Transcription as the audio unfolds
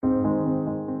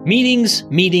Meetings,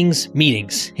 meetings,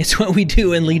 meetings. It's what we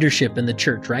do in leadership in the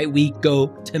church, right? We go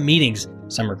to meetings.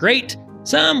 Some are great,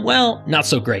 some, well, not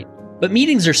so great. But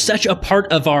meetings are such a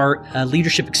part of our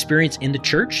leadership experience in the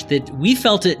church that we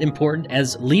felt it important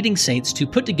as leading saints to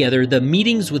put together the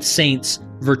Meetings with Saints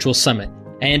virtual summit.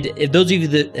 And if those of you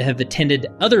that have attended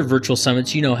other virtual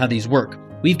summits, you know how these work.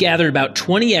 We've gathered about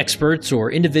 20 experts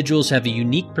or individuals who have a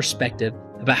unique perspective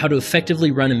about how to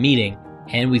effectively run a meeting.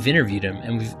 And we've interviewed them,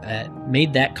 and we've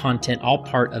made that content all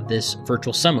part of this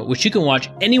virtual summit, which you can watch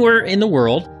anywhere in the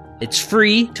world. It's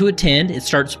free to attend. It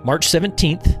starts March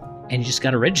 17th, and you just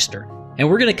got to register. And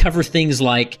we're going to cover things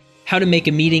like how to make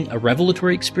a meeting a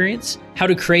revelatory experience, how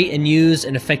to create and use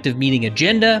an effective meeting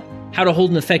agenda, how to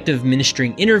hold an effective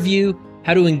ministering interview,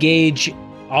 how to engage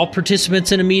all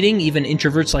participants in a meeting, even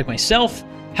introverts like myself,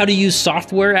 how to use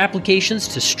software applications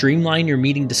to streamline your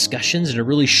meeting discussions and to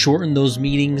really shorten those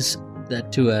meetings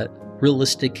to a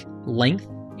realistic length.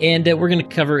 And we're going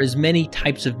to cover as many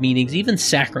types of meetings, even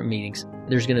sacrament meetings,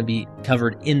 there's going to be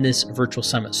covered in this virtual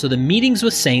summit. So the Meetings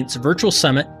with Saints virtual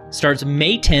summit starts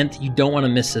May 10th. You don't want to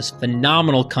miss this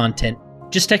phenomenal content.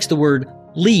 Just text the word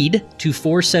LEAD to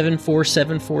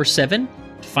 474747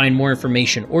 to find more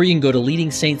information, or you can go to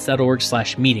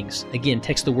leadingsaints.org/meetings. Again,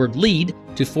 text the word LEAD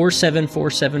to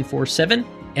 474747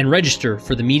 and register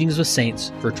for the Meetings with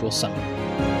Saints virtual summit.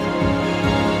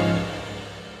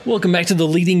 Welcome back to the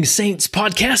Leading Saints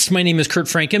podcast. My name is Kurt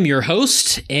Frankum, your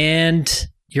host, and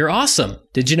you're awesome.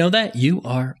 Did you know that? You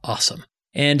are awesome.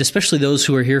 And especially those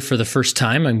who are here for the first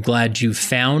time, I'm glad you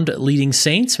found Leading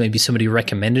Saints. Maybe somebody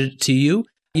recommended it to you.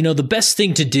 You know, the best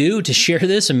thing to do to share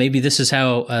this, and maybe this is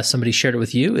how somebody shared it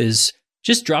with you, is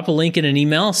just drop a link in an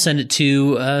email, send it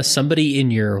to somebody in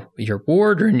your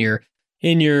ward or in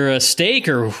your stake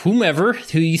or whomever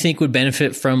who you think would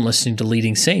benefit from listening to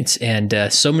Leading Saints.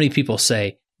 And so many people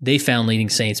say they found Leading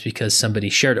Saints because somebody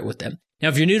shared it with them. Now,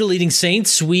 if you're new to Leading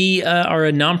Saints, we are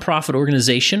a nonprofit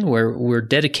organization where we're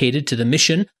dedicated to the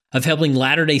mission of helping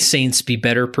Latter-day Saints be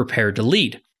better prepared to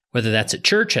lead. Whether that's at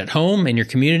church, at home, in your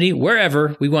community,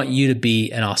 wherever, we want you to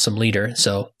be an awesome leader.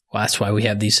 So that's why we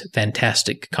have these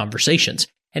fantastic conversations.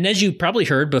 And as you probably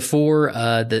heard before,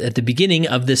 at the beginning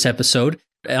of this episode,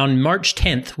 on March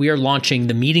 10th, we are launching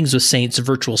the Meetings with Saints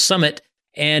virtual summit.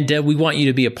 And we want you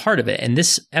to be a part of it. And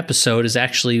this episode is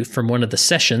actually from one of the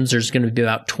sessions. There's going to be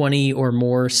about 20 or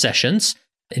more sessions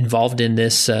involved in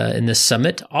this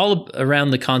summit, all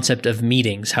around the concept of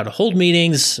meetings, how to hold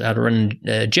meetings, how to run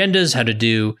agendas, how to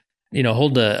do,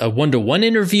 hold a one-to-one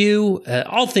interview,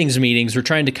 all things meetings. We're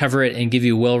trying to cover it and give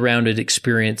you a well-rounded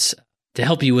experience to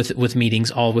help you with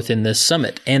meetings all within this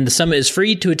summit. And the summit is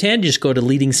free to attend. Just go to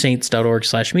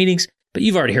leadingsaints.org/meetings. But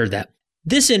you've already heard that.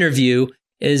 This interview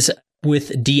is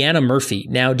with Deanna Murphy.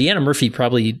 Now, Deanna Murphy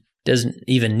probably doesn't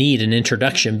even need an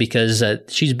introduction because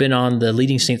she's been on the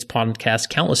Leading Saints podcast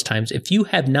countless times. If you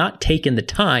have not taken the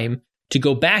time to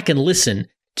go back and listen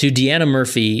to Deanna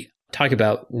Murphy talk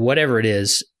about whatever it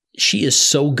is, she is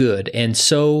so good and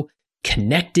so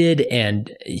connected,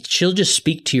 and she'll just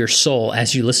speak to your soul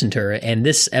as you listen to her. And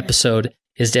this episode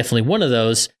is definitely one of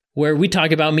those where we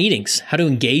talk about meetings, how to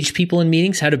engage people in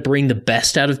meetings, how to bring the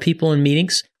best out of people in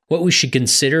meetings, what we should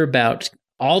consider about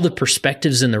all the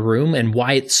perspectives in the room and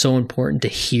why it's so important to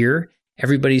hear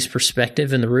everybody's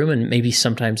perspective in the room, and maybe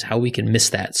sometimes how we can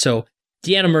miss that. So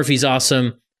Deanna Murphy's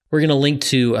awesome. We're going to link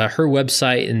to her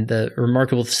website, and the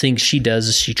remarkable thing she does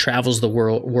is she travels the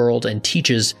world and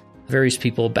teaches various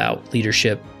people about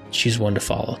leadership. She's one to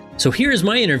follow. So here is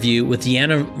my interview with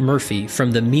Deanna Murphy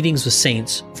from the Meetings with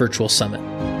Saints virtual summit.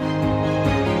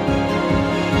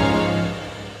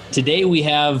 Today, we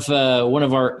have one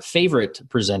of our favorite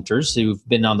presenters who've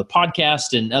been on the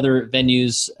podcast and other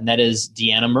venues, and that is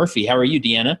Deanna Murphy. How are you,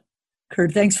 Deanna?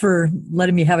 Kurt, thanks for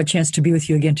letting me have a chance to be with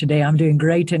you again today. I'm doing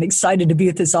great and excited to be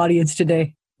with this audience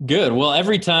today. Good. Well,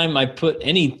 every time I put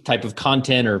any type of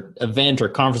content or event or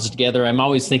conference together, I'm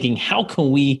always thinking, how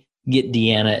can we get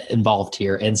Deanna involved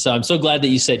here? And so I'm so glad that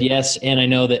you said yes, and I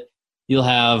know that you'll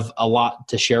have a lot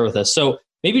to share with us. So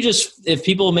maybe just if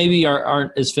people maybe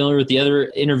aren't as familiar with the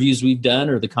other interviews we've done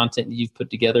or the content that you've put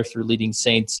together through Leading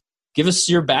Saints, give us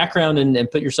your background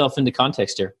and put yourself into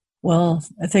context here. Well,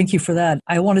 thank you for that.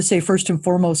 I want to say first and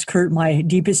foremost, Kurt, my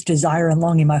deepest desire and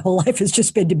longing my whole life has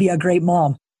just been to be a great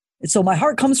mom. So my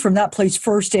heart comes from that place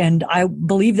first, and I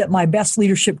believe that my best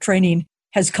leadership training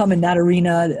has come in that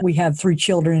arena. We have 3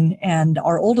 children, and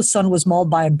our oldest son was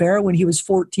mauled by a bear when he was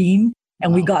 14,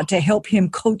 and we got to help him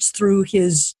coach through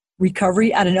his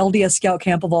recovery at an LDS Scout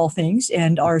camp of all things.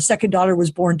 And our second daughter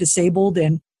was born disabled,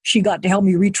 and she got to help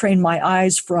me retrain my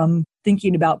eyes from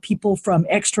thinking about people from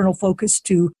external focus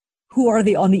to who are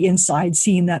they on the inside,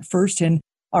 seeing that first. And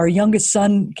Our youngest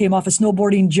son came off a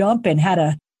snowboarding jump and had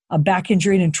a back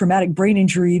injury and traumatic brain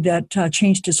injury that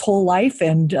changed his whole life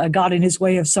and got in his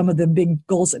way of some of the big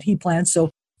goals that he planned. So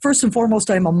first and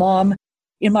foremost, I'm a mom.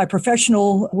 In my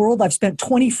professional world, I've spent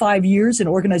 25 years in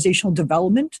organizational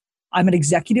development. I'm an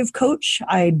executive coach.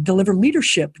 I deliver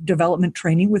leadership development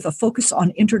training with a focus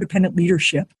on interdependent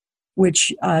leadership,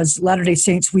 which as Latter-day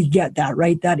Saints, we get that,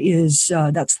 right? That's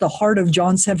the heart of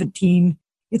John 17.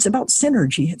 It's about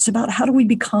synergy. It's about how do we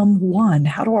become one?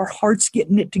 How do our hearts get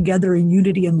knit together in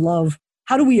unity and love?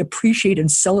 How do we appreciate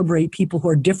and celebrate people who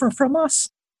are different from us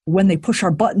when they push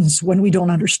our buttons, when we don't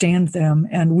understand them?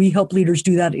 And we help leaders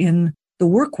do that in the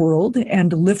work world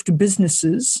and lift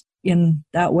businesses in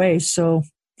that way. So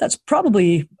that's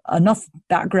probably enough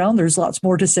background. There's lots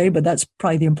more to say, but that's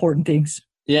probably the important things.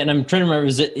 Yeah. And I'm trying to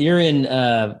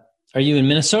remember, are you in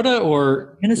Minnesota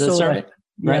or? Minnesota.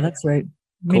 Yeah, that's right.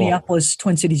 Cool. Minneapolis,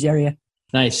 Twin Cities area.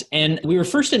 Nice. And we were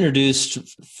first introduced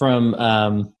from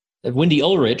Wendy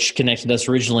Ulrich connected us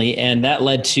originally, and that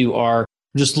led to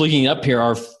just looking up here,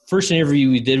 our first interview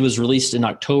we did was released in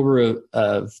October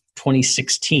of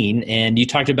 2016, and you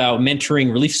talked about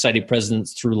mentoring Relief Society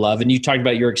presidents through love, and you talked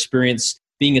about your experience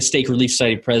being a stake Relief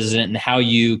Society president and how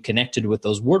you connected with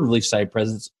those World Relief Society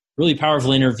presidents. Really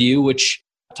powerful interview, which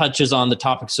touches on the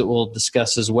topics that we'll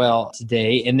discuss as well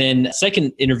today. And then the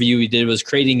second interview we did was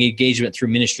creating engagement through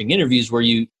ministering interviews, where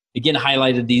you again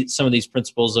highlighted some of these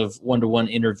principles of one-to-one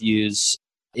interviews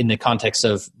in the context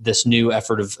of this new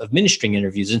effort of ministering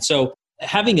interviews. And so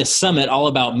having a summit all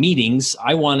about meetings,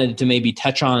 I wanted to maybe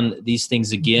touch on these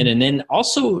things again, and then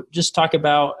also just talk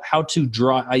about how to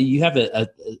draw. You have a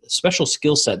special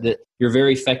skill set that you're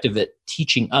very effective at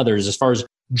teaching others as far as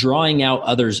drawing out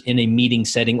others in a meeting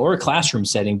setting or a classroom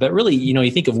setting. But really,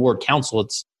 you think of Ward Council,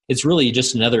 it's really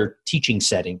just another teaching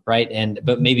setting, right?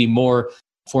 But maybe more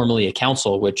formally a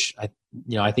council, which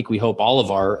I think we hope all of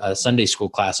our Sunday school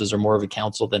classes are more of a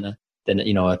council than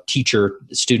a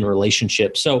teacher-student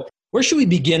relationship. So where should we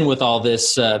begin with all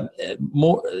this,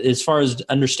 more as far as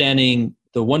understanding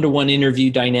the one-to-one interview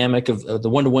dynamic of the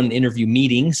one-to-one interview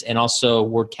meetings and also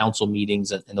Ward Council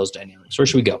meetings and those dynamics? Where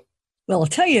should we go? Well, I'll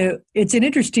tell you, it's an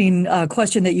interesting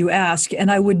question that you ask,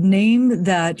 and I would name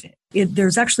that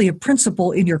there's actually a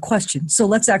principle in your question. So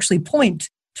let's actually point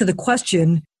to the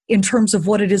question in terms of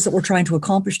what it is that we're trying to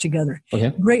accomplish together.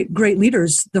 Okay. Great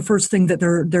leaders, the first thing that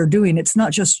they're doing, it's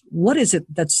not just what is it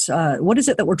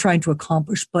that we're trying to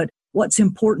accomplish, but what's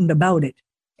important about it.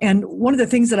 And one of the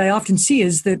things that I often see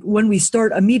is that when we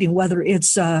start a meeting, whether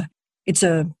it's a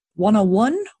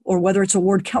one-on-one or whether it's a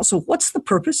ward council, what's the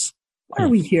purpose? Why are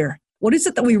we here? What is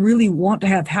it that we really want to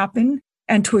have happen?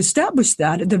 And to establish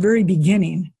that at the very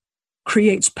beginning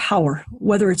creates power,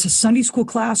 whether it's a Sunday school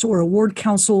class or a ward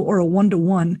council or a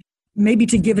one-to-one. Maybe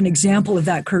to give an example of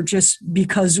that, Kurt, just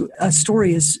because a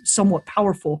story is somewhat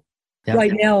powerful. Yeah.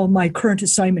 Right now, my current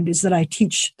assignment is that I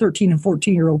teach 13 and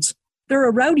 14-year-olds. They're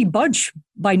a rowdy bunch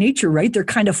by nature, right? They're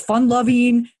kind of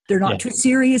fun-loving. They're not too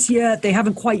serious yet. They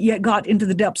haven't quite yet got into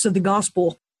the depths of the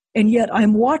gospel. And yet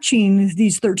I'm watching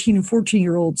these 13 and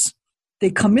 14-year-olds. They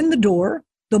come in the door.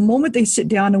 The moment they sit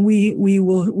down, and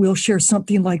we'll share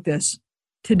something like this.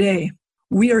 Today,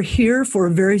 we are here for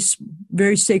a very,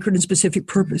 very sacred and specific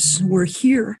purpose. We're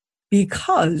here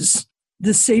because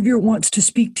the Savior wants to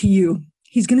speak to you.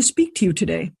 He's going to speak to you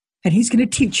today, and he's going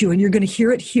to teach you, and you're going to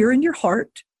hear it here in your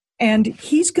heart. And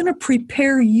he's going to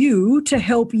prepare you to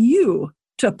help you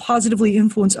to positively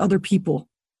influence other people.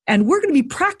 And we're going to be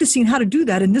practicing how to do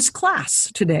that in this class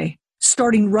today,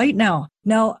 starting right now.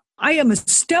 Now, I am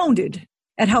astounded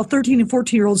at how 13 and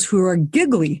 14-year-olds who are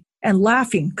giggly and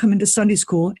laughing come into Sunday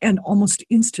school, and almost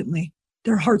instantly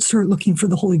their hearts start looking for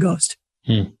the Holy Ghost.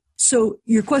 So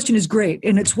your question is great,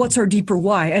 and it's what's our deeper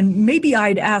why? And maybe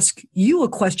I'd ask you a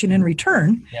question in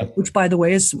return, which, by the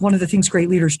way, is one of the things great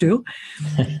leaders do.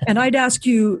 And I'd ask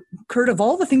you, Kurt, of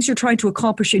all the things you're trying to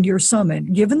accomplish in your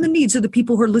summit, given the needs of the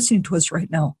people who are listening to us right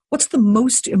now, what's the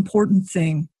most important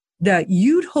thing that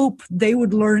you'd hope they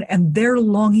would learn and they're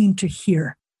longing to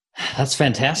hear? That's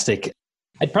fantastic.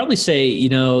 I'd probably say,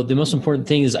 the most important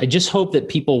thing is I just hope that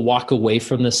people walk away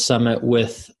from this summit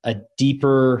with a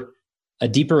deeper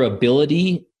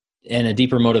ability and a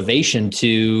deeper motivation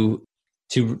to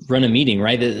run a meeting,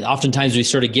 right? That oftentimes we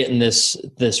sort of get in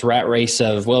this rat race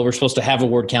of, well, we're supposed to have a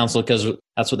ward council because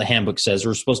that's what the handbook says.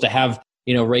 We're supposed to have,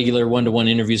 regular one-to-one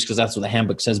interviews because that's what the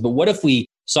handbook says. But what if we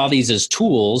saw these as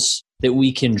tools that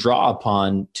we can draw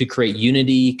upon to create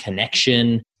unity,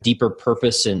 connection, deeper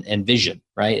purpose and vision,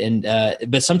 right? And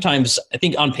but sometimes I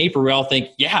think on paper we all think,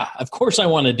 yeah, of course I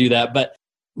want to do that, but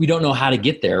we don't know how to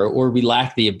get there, or we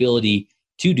lack the ability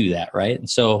to do that, right? And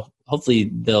so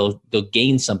hopefully they'll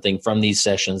gain something from these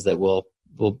sessions that will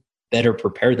better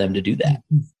prepare them to do that.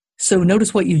 So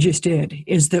notice what you just did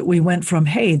is that we went from,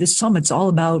 hey, this summit's all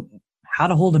about how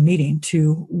to hold a meeting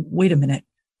to, wait a minute,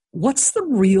 what's the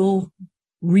real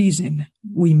reason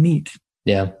we meet?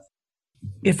 Yeah.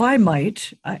 If I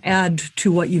might add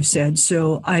to what you've said,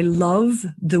 so I love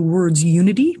the words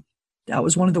unity. That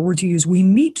was one of the words you used. We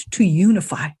meet to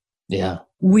unify. Yeah.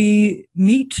 We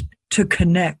meet to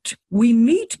connect. We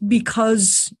meet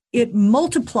because it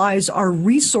multiplies our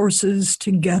resources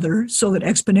together so that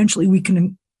exponentially we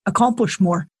can accomplish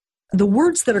more. The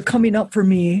words that are coming up for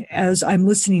me as I'm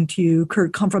listening to you,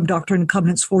 Kurt, come from Doctrine and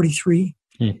Covenants 43,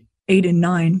 8 and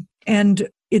 9. And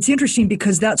it's interesting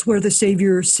because that's where the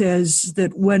Savior says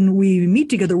that when we meet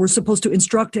together, we're supposed to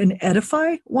instruct and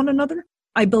edify one another.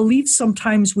 I believe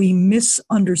sometimes we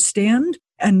misunderstand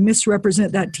and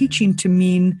misrepresent that teaching to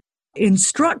mean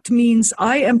instruct means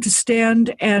I am to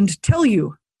stand and tell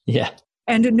you. Yeah.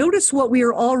 And notice what we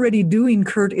are already doing,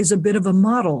 Kurt, is a bit of a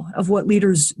model of what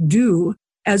leaders do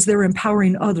as they're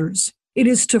empowering others. It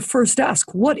is to first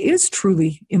ask, what is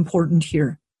truly important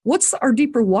here? What's our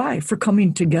deeper why for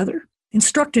coming together?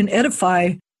 Instruct and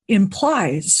edify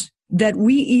implies that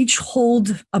we each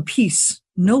hold a piece.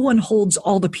 No one holds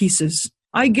all the pieces.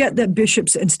 I get that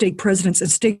bishops and stake presidents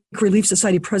and stake relief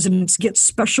society presidents get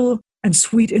special and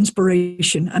sweet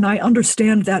inspiration, and I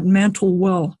understand that mantle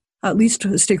well, at least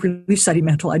a stake relief society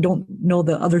mantle. I don't know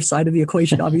the other side of the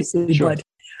equation, obviously, sure. But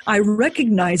I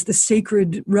recognize the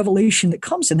sacred revelation that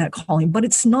comes in that calling, but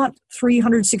it's not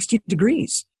 360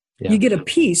 degrees. Yeah. You get a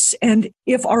piece, and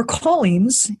if our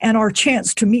callings and our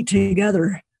chance to meet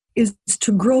together is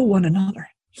to grow one another,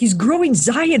 he's growing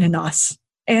Zion in us.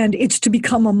 And it's to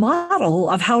become a model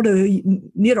of how to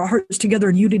knit our hearts together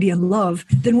in unity and love.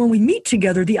 Then when we meet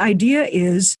together, the idea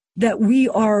is that we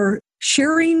are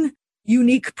sharing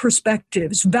unique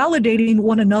perspectives, validating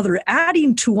one another,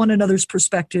 adding to one another's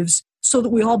perspectives so that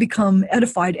we all become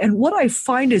edified. And what I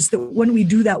find is that when we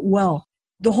do that well,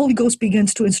 the Holy Ghost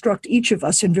begins to instruct each of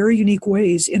us in very unique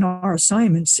ways in our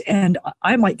assignments. And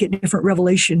I might get different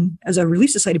revelation as a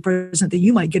Relief Society president than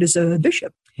you might get as a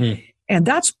bishop. And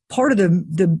that's part of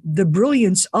the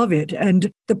brilliance of it,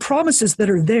 and the promises that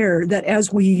are there. That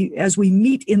as we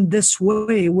meet in this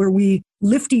way, where we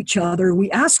lift each other,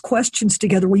 we ask questions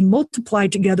together, we multiply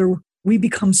together, we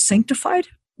become sanctified.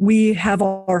 We have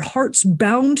our hearts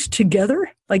bound together.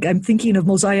 Like I'm thinking of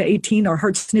Mosiah 18, our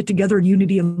hearts knit together in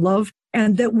unity and love,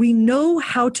 and that we know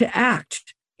how to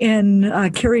act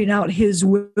in carrying out His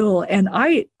will. And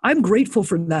I'm grateful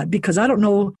for that, because I don't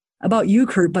know about you,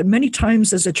 Kurt, but many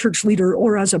times as a church leader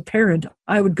or as a parent,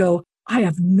 I would go, I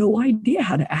have no idea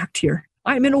how to act here.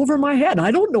 I'm in over my head.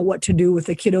 I don't know what to do with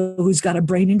a kiddo who's got a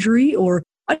brain injury, or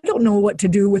I don't know what to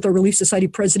do with a Relief Society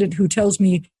president who tells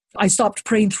me I stopped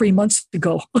praying 3 months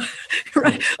ago.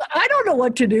 Right? I don't know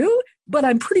what to do, but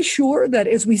I'm pretty sure that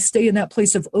as we stay in that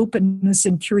place of openness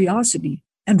and curiosity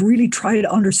and really try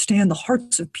to understand the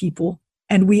hearts of people,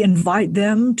 and we invite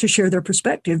them to share their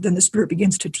perspective, then the Spirit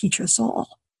begins to teach us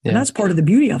all. Yeah. And that's part of the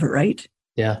beauty of it, right?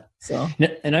 Yeah. So,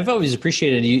 and I've always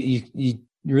appreciated you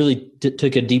really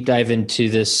took a deep dive into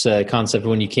this concept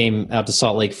when you came out to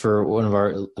Salt Lake for one of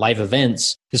our live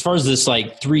events. As far as this,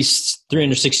 like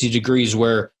 360 degrees,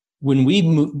 where when we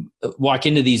walk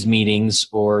into these meetings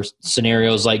or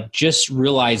scenarios, like just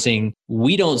realizing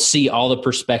we don't see all the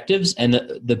perspectives, and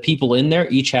the people in there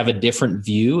each have a different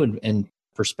view and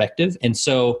perspective, and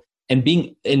so. And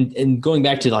being and going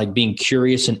back to like being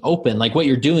curious and open, like what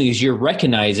you're doing is you're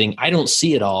recognizing I don't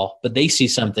see it all, but they see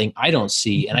something I don't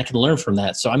see, and I can learn from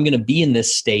that. So I'm going to be in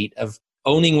this state of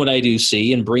owning what I do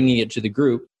see and bringing it to the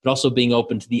group, but also being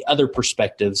open to the other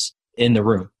perspectives in the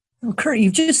room. Well, Kurt,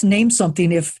 you've just named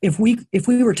something. If we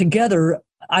were together,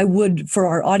 I would, for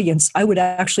our audience, I would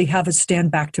actually have us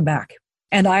stand back to back,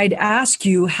 and I'd ask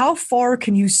you, how far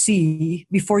can you see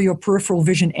before your peripheral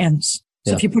vision ends?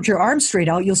 So if you put your arms straight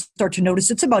out, you'll start to notice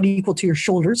it's about equal to your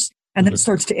shoulders, and then it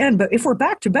starts to end. But if we're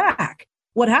back to back,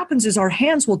 what happens is our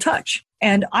hands will touch,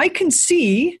 and I can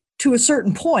see to a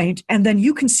certain point, and then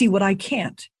you can see what I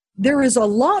can't. There is a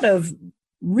lot of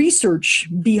research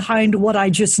behind what I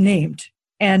just named.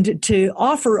 And to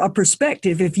offer a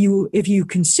perspective, if you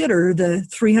consider the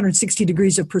 360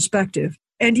 degrees of perspective,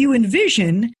 and you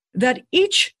envision that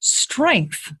each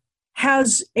strength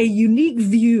has a unique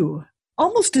view,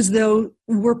 almost as though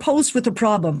we're posed with a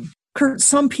problem. Kurt,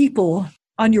 some people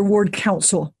on your ward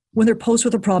council, when they're posed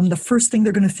with a problem, the first thing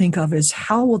they're going to think of is,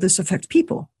 how will this affect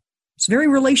people? It's very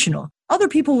relational. Other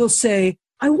people will say,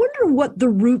 I wonder what the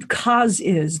root cause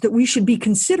is that we should be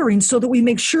considering so that we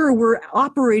make sure we're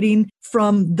operating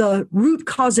from the root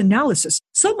cause analysis.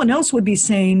 Someone else would be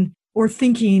saying or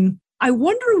thinking, I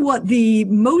wonder what the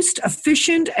most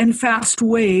efficient and fast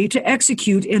way to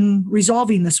execute in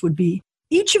resolving this would be.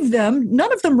 Each of them,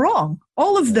 none of them wrong,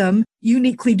 all of them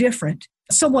uniquely different.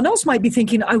 Someone else might be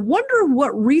thinking, I wonder what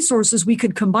resources we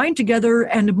could combine together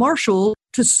and marshal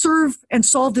to serve and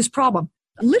solve this problem.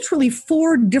 Literally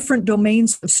 4 different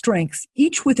domains of strength,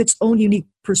 each with its own unique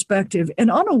perspective.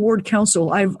 And on a ward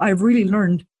council, I've really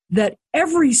learned that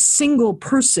every single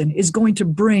person is going to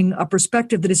bring a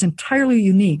perspective that is entirely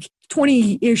unique.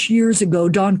 20-ish years ago,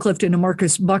 Don Clifton and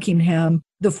Marcus Buckingham,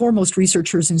 the foremost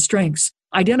researchers in strengths,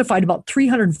 identified about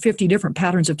 350 different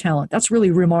patterns of talent. That's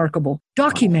really remarkable.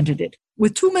 Documented it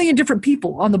with 2 million different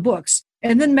people on the books.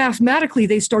 And then mathematically,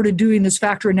 they started doing this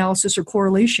factor analysis or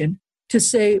correlation to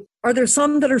say, are there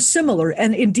some that are similar?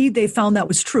 And indeed, they found that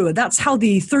was true. That's how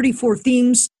the 34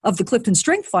 themes of the Clifton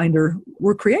Strength Finder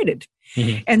were created.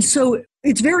 Mm-hmm. And so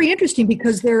it's very interesting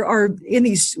because there are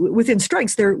within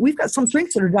strengths, we've got some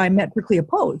strengths that are diametrically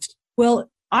opposed. Well,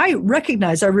 I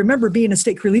remember being a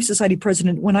Stake Relief Society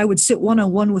president when I would sit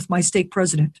one-on-one with my stake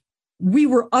president. We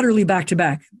were utterly back to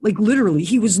back, like literally.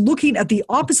 He was looking at the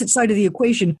opposite side of the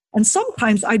equation. And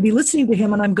sometimes I'd be listening to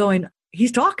him and I'm going,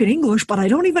 he's talking English, but I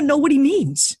don't even know what he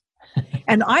means.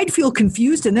 And I'd feel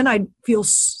confused, and then I'd feel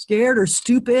scared or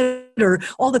stupid or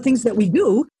all the things that we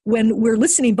do when we're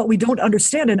listening, but we don't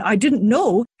understand. And I didn't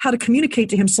know how to communicate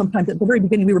to him sometimes. At the very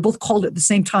beginning, we were both called at the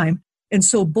same time. And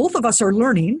so both of us are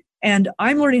learning, and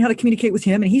I'm learning how to communicate with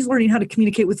him, and he's learning how to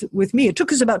communicate with me. It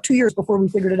took us about 2 years before we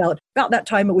figured it out. About that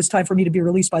time, it was time for me to be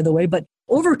released, by the way. But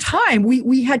over time,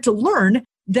 we had to learn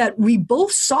that we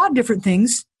both saw different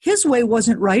things. His way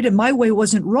wasn't right and my way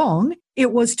wasn't wrong.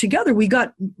 It was together we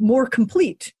got more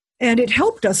complete. And it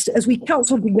helped us as we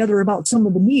counseled together about some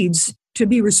of the needs to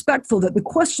be respectful that the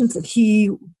questions that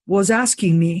he was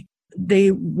asking me,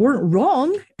 they weren't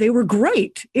wrong. They were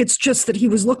great. It's just that he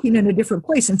was looking in a different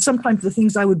place. And sometimes the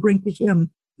things I would bring to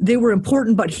him, they were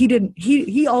important, but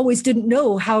he always didn't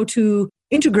know how to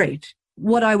integrate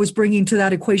what I was bringing to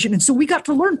that equation. And so we got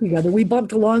to learn together. We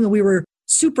bumped along and we were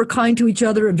super kind to each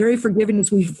other and very forgiving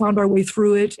as we found our way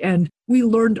through it. And we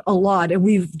learned a lot, and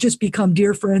we've just become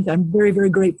dear friends. I'm very, very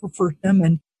grateful for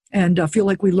him and feel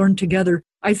like we learned together.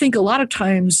 I think a lot of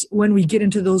times when we get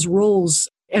into those roles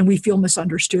and we feel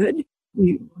misunderstood,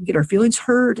 we get our feelings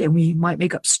hurt, and we might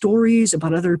make up stories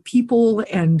about other people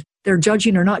and they're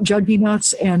judging or not judging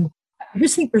us. And I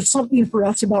just think there's something for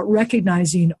us about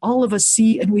recognizing all of us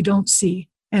see and we don't see.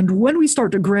 And when we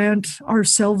start to grant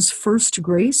ourselves first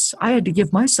grace, I had to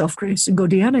give myself grace and go,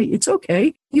 Deanna, it's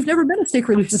okay. You've never been a Stake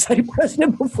Relief Society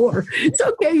president before. It's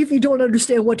okay if you don't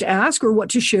understand what to ask or what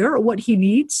to share or what he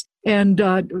needs. And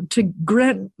to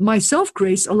grant myself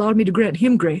grace allowed me to grant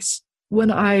him grace.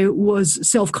 When I was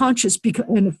self-conscious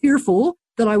and fearful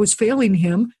that I was failing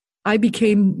him, I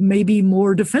became maybe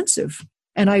more defensive.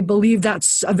 And I believe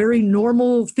that's a very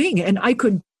normal thing. And I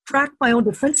could track my own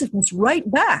defensiveness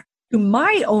right back to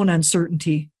my own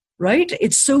uncertainty, right?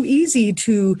 It's so easy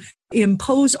to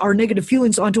impose our negative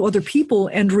feelings onto other people.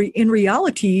 And in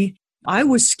reality, I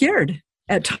was scared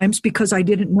at times because I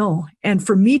didn't know. And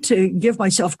for me to give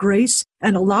myself grace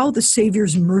and allow the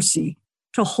Savior's mercy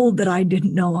to hold that I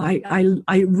didn't know,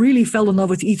 I really fell in love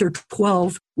with Ether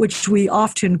 12, which we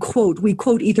often quote. We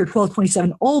quote Ether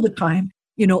 12:27 all the time.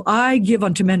 You know, I give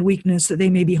unto men weakness that they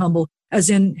may be humble. As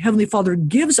in, Heavenly Father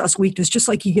gives us weakness just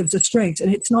like he gives us strength.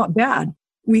 And it's not bad.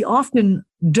 We often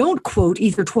don't quote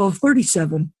Ether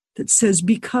 12:37 that says,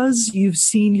 because you've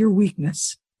seen your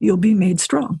weakness, you'll be made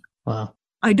strong. Wow.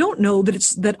 I don't know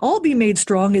that I'll be made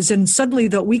strong is in suddenly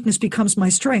the weakness becomes my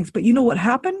strength. But you know what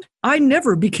happened? I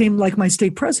never became like my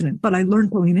state president, but I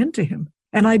learned to lean into him.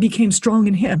 And I became strong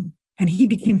in him. And he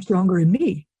became stronger in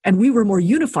me. And we were more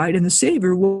unified in the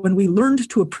Savior when we learned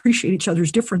to appreciate each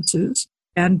other's differences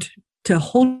and to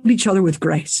hold each other with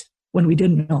grace when we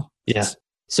didn't know. Yeah.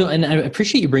 So, and I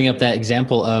appreciate you bringing up that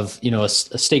example of, you know, a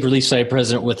Stake Relief Society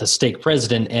president with a stake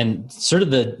president and sort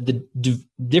of the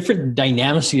different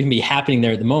dynamics that can be happening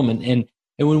there at the moment. And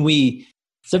when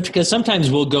because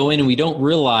sometimes we'll go in and we don't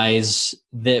realize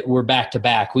that we're back to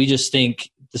back. We just think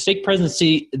the stake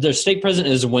president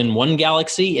is in one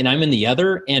galaxy and I'm in the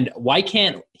other. And why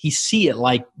can't he see it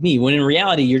like me? When in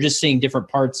reality, you're just seeing different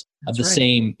parts of the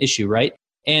same issue, right?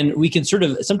 And we can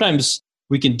sometimes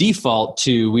we can default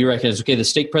to, we recognize, okay, the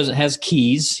stake president has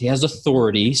keys, he has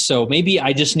authority. So maybe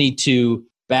I just need to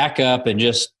back up and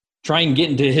just try and get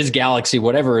into his galaxy,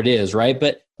 whatever it is, right?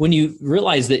 But when you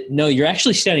realize that, no, you're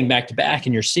actually standing back to back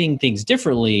and you're seeing things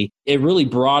differently, it really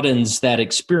broadens that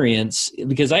experience.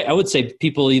 Because I would say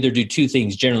people either do two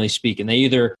things, generally speaking. They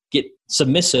either get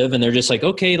submissive and they're just like,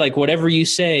 okay, like whatever you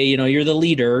say, you're the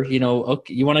leader,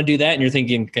 okay, you want to do that. And you're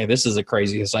thinking, okay, this is the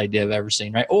craziest idea I've ever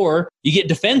seen, right? Or you get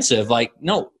defensive, like,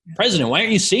 no, President, why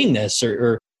aren't you seeing this?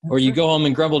 Or you go home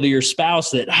and grumble to your spouse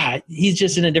that he's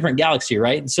just in a different galaxy,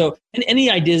 right? And so,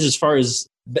 any ideas as far as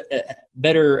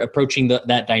better approaching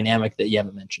that dynamic that you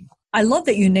haven't mentioned? I love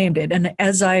that you named it. And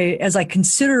as I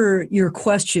consider your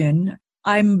question,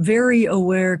 I'm very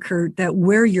aware, Kurt, that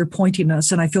where you're pointing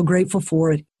us, and I feel grateful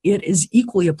for it, it is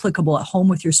equally applicable at home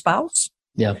with your spouse.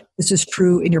 Yeah. This is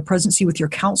true in your presidency with your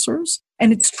counselors.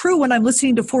 And it's true when I'm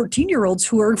listening to 14-year-olds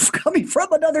who are coming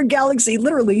from another galaxy,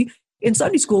 literally, in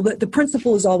Sunday school, that the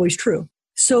principle is always true.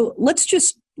 So let's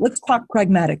talk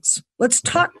pragmatics. Let's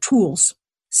talk tools.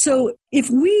 So if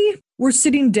we were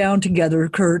sitting down together,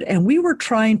 Kurt, and we were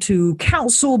trying to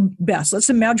counsel best,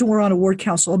 let's imagine we're on a ward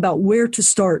council about where to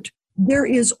start. There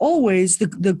is always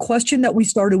the question that we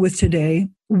started with today.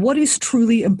 What is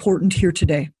truly important here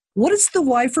today? What is the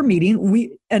why for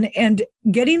meeting? And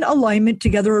getting alignment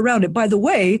together around it. By the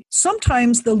way,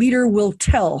 sometimes the leader will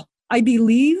tell. I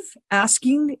believe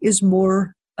asking is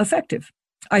more effective.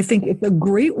 I think it's a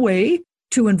great way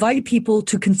to invite people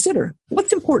to consider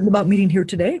what's important about meeting here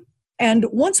today. And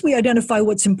once we identify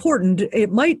what's important,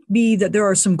 it might be that there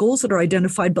are some goals that are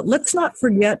identified, but let's not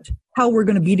forget how we're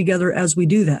going to be together as we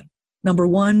do that. Number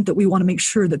one, that we want to make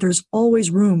sure that there's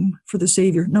always room for the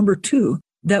Savior. Number two,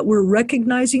 that we're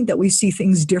recognizing that we see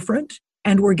things different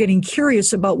and we're getting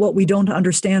curious about what we don't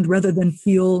understand rather than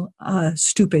feel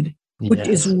stupid. Which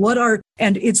is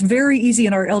and it's very easy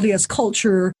in our LDS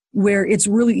culture where it's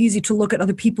really easy to look at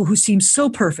other people who seem so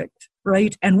perfect,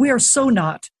 right? And we are so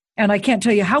not. And I can't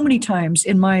tell you how many times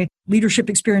in my leadership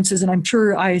experiences, and I'm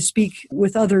sure I speak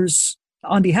with others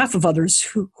on behalf of others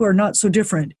who are not so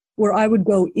different, where I would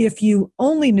go, if you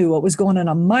only knew what was going on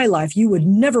in my life, you would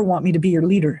never want me to be your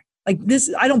leader. Like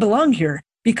this, I don't belong here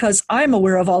because I'm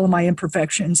aware of all of my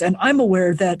imperfections and I'm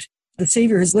aware that the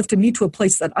Savior has lifted me to a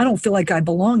place that I don't feel like I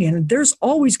belong in. And there's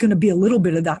always going to be a little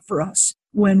bit of that for us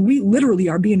when we literally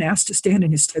are being asked to stand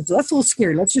in his stead. So that's a little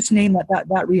scary. Let's just name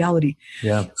that reality.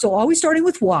 Yeah. So always starting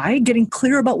with why, getting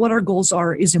clear about what our goals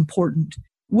are is important.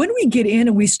 When we get in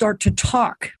and we start to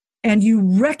talk and you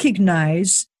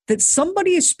recognize that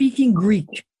somebody is speaking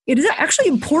Greek, it is actually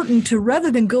important to, rather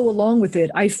than go along with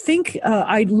it, I think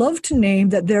I'd love to name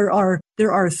that there are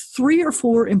 3 or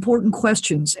 4 important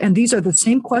questions. And these are the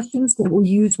same questions that we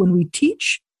use when we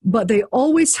teach, but they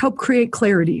always help create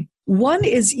clarity. One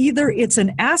is either it's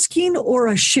an asking or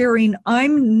a sharing.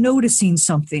 I'm noticing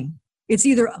something. It's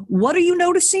either, what are you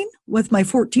noticing? With my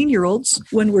 14-year-olds,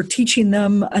 when we're teaching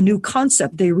them a new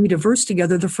concept, they read a verse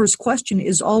together. The first question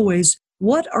is always,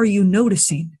 what are you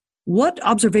noticing? What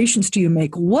observations do you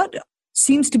make? What's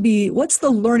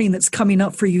the learning that's coming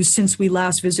up for you since we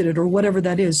last visited or whatever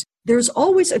that is? There's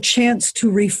always a chance to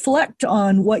reflect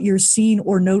on what you're seeing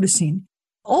or noticing.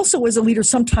 Also, as a leader,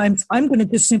 sometimes I'm going to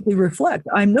just simply reflect.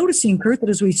 I'm noticing, Kurt, that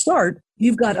as we start,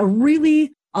 you've got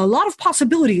a lot of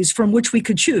possibilities from which we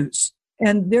could choose.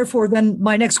 And therefore, then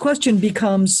my next question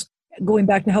becomes, going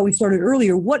back to how we started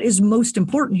earlier, what is most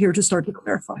important here to start to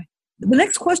clarify? The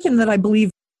next question that I believe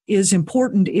is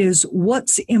important is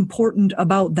what's important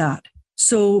about that.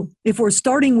 So if we're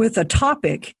starting with a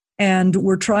topic and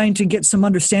we're trying to get some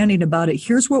understanding about it,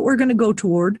 here's what we're going to go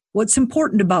toward. What's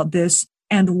important about this?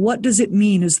 And what does it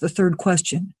mean is the third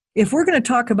question. If we're going to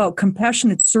talk about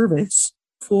compassionate service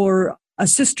for a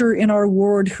sister in our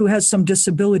ward who has some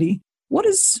disability, when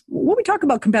we talk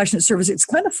about compassionate service, it's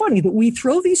kind of funny that we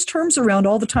throw these terms around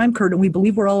all the time, Kurt, and we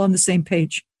believe we're all on the same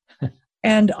page.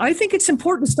 And I think it's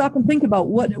important to stop and think about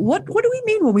what do we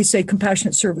mean when we say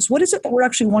compassionate service? What is it that we're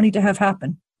actually wanting to have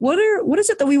happen? What is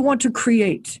it that we want to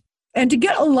create? And to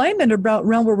get alignment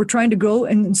around where we're trying to go,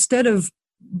 and instead of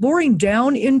boring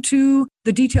down into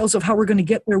the details of how we're going to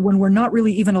get there when we're not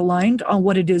really even aligned on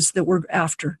what it is that we're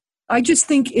after. I just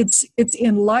think it's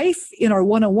in life, in our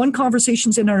one-on-one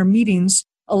conversations, in our meetings,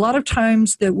 a lot of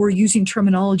times that we're using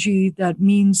terminology that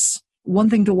means one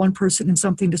thing to one person and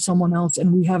something to someone else,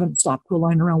 and we haven't stopped to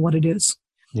align around what it is.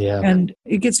 Yeah. And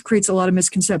it creates a lot of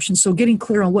misconceptions. So getting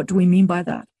clear on what do we mean by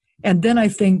that. And then I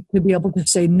think to be able to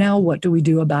say, now what do we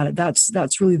do about it?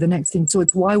 That's really the next thing. So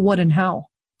it's why, what, and how.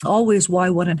 Always why,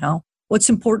 what, and how. What's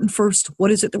important first?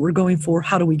 What is it that we're going for?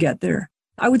 How do we get there?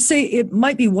 I would say it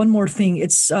might be one more thing.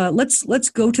 It's let's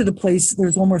go to the place.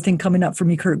 There's one more thing coming up for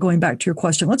me, Kurt, going back to your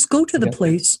question. Let's go to the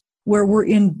place where we're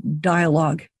in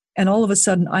dialogue. And all of a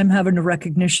sudden, I'm having a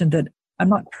recognition that I'm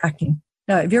not tracking.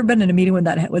 Now, have you ever been in a meeting when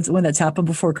that's happened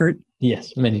before, Kurt?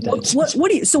 Yes, many times.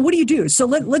 What do you do? So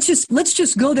let's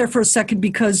just go there for a second,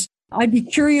 because I'd be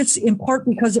curious, in part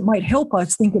because it might help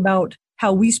us think about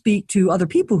how we speak to other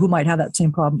people who might have that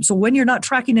same problem. So when you're not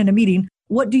tracking in a meeting,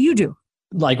 what do you do?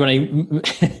 Like when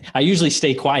I usually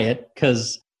stay quiet,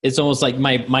 because it's almost like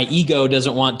my ego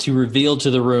doesn't want to reveal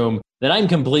to the room that I'm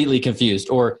completely confused,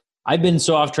 or I've been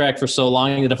so off track for so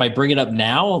long that if I bring it up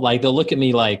now, like they'll look at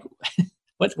me like,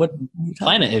 what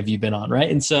planet have you been on, right?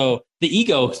 And so the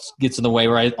ego gets in the way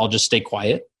where I'll just stay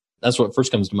quiet. That's what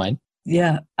first comes to mind.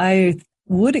 Yeah, I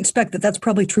would expect that that's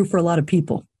probably true for a lot of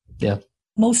people. Yeah.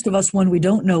 Most of us, when we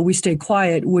don't know, we stay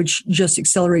quiet, which just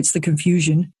accelerates the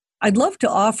confusion. I'd love to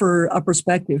offer a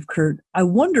perspective, Kurt. I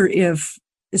wonder if,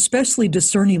 especially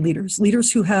discerning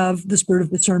leaders who have the spirit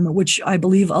of discernment, which I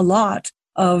believe a lot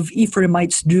of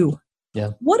Ephraimites do.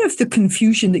 Yeah. What if the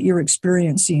confusion that you're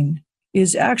experiencing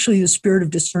is actually the spirit of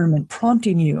discernment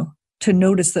prompting you to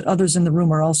notice that others in the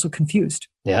room are also confused?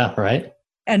 Yeah, right.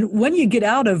 And when you get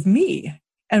out of me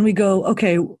and we go,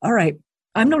 okay, all right,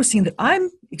 I'm noticing that I'm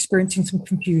experiencing some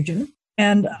confusion,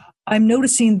 and I'm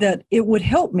noticing that it would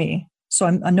help me. So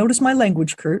I notice my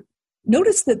language, Kurt.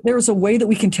 Notice that there's a way that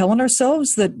we can tell on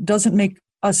ourselves that doesn't make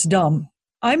us dumb.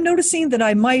 I'm noticing that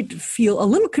I might feel a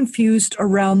little confused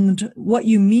around what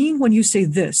you mean when you say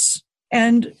this.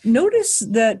 And notice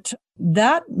that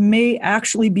may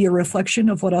actually be a reflection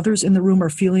of what others in the room are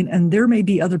feeling. And there may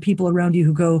be other people around you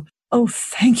who go, oh,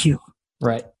 thank you.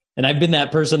 Right. And I've been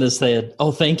that person that said,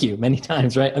 oh, thank you many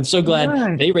times, right? I'm so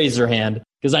glad they raised their hand,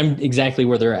 because I'm exactly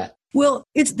where they're at. Well,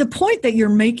 it's the point that you're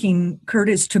making, Kurt,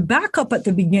 is to back up at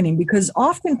the beginning, because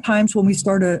oftentimes when we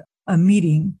start a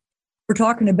meeting, we're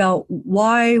talking about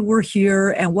why we're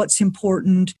here and what's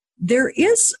important. There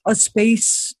is a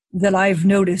space that I've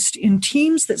noticed in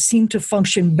teams that seem to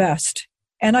function best.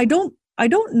 And I don't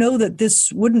know that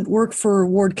this wouldn't work for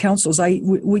ward councils. I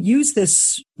would use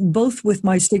this both with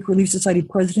my Stake Relief Society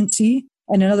presidency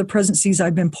and in other presidencies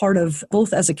I've been part of,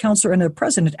 both as a counselor and a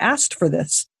president, asked for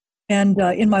this. And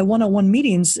in my one-on-one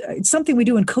meetings, it's something we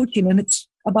do in coaching, and it's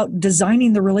about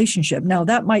designing the relationship. Now,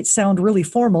 that might sound really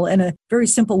formal, and a very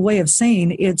simple way of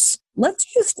saying it's, let's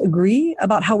just agree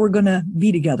about how we're going to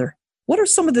be together. What are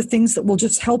some of the things that will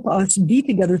just help us be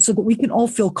together so that we can all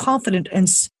feel confident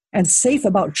and safe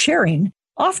about sharing?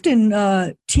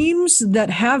 Often, teams that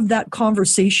have that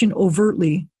conversation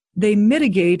overtly, they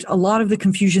mitigate a lot of the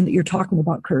confusion that you're talking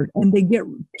about, Kurt, and they get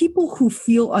people who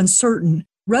feel uncertain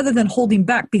rather than holding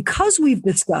back, because we've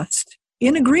discussed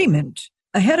in agreement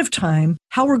ahead of time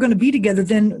how we're going to be together,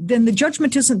 then the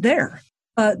judgment isn't there.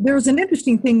 There's an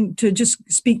interesting thing to just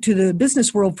speak to the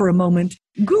business world for a moment.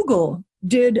 Google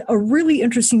did a really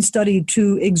interesting study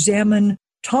to examine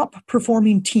top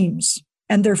performing teams,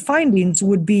 and their findings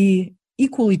would be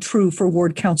equally true for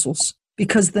ward councils,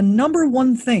 because the number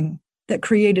one thing that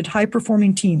created high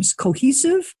performing teams,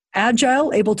 cohesive,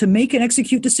 agile, able to make and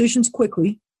execute decisions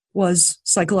quickly, was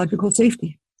psychological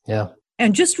safety. Yeah.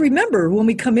 And just remember, when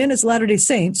we come in as Latter-day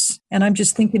Saints, and I'm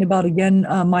just thinking about, again,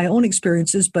 my own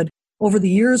experiences, but over the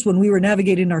years when we were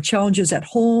navigating our challenges at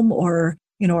home, or,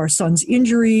 our son's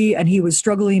injury, and he was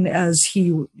struggling as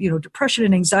depression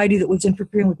and anxiety that was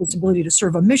interfering with his ability to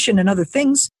serve a mission and other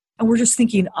things. And we're just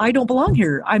thinking, I don't belong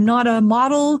here. I'm not a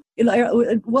model.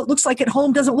 What looks like at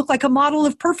home doesn't look like a model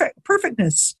of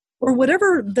perfectness. Or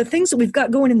whatever the things that we've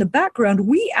got going in the background,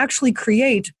 we actually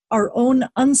create our own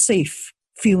unsafe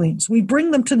feelings. We bring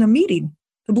them to the meeting.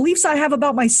 The beliefs I have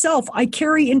about myself, I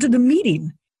carry into the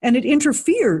meeting, and it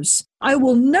interferes. I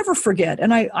will never forget,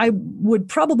 and I would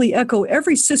probably echo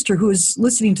every sister who is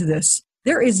listening to this.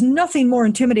 There is nothing more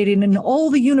intimidating in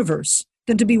all the universe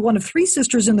than to be one of 3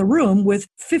 sisters in the room with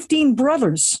 15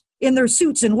 brothers in their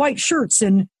suits and white shirts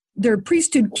and their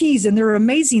priesthood keys and their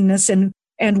amazingness,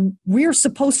 and we're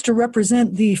supposed to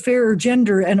represent the fair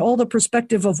gender and all the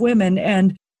perspective of women.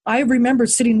 And I remember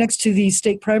sitting next to the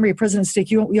stake primary president,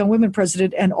 stake young women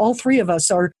president, and all 3 of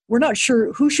us we're not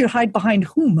sure who should hide behind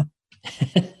whom,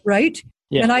 right?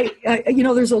 Yeah. And I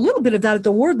there's a little bit of that at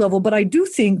the ward level, but I do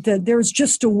think that there's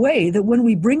just a way that when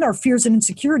we bring our fears and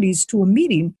insecurities to a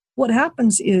meeting, what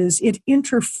happens is it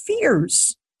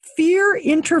interferes. Fear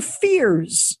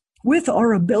interferes with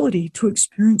our ability to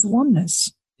experience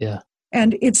oneness. Yeah.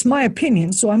 And it's my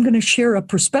opinion, so I'm going to share a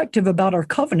perspective about our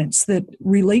covenants that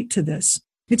relate to this.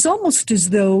 It's almost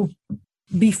as though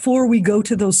before we go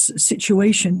to those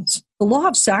situations, the law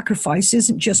of sacrifice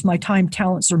isn't just my time,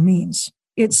 talents, or means.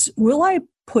 It's, will I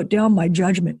put down my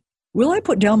judgment? Will I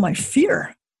put down my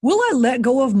fear? Will I let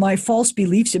go of my false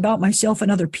beliefs about myself and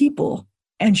other people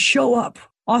and show up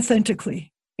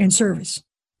authentically in service.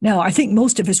 Now, I think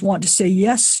most of us want to say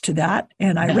yes to that.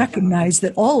 And I recognize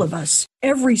that all of us,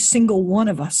 every single one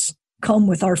of us, come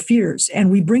with our fears, and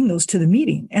we bring those to the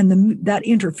meeting. And that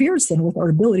interferes then with our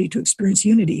ability to experience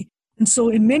unity. And so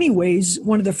in many ways,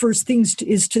 one of the first things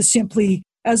is to simply,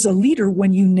 as a leader,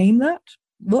 when you name that,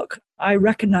 look, I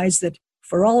recognize that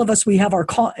for all of us, we have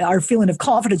our feeling of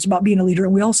confidence about being a leader,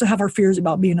 and we also have our fears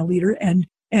about being a leader.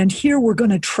 And here we're going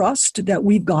to trust that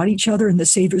we've got each other and the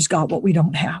Savior's got what we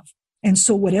don't have. And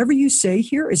so whatever you say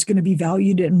here is going to be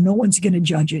valued and no one's going to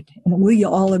judge it. And will you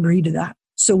all agree to that?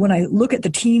 So when I look at the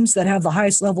teams that have the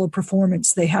highest level of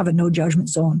performance, they have a no judgment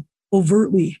zone,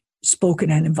 overtly spoken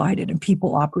and invited, and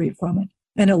people operate from it.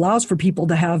 And it allows for people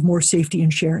to have more safety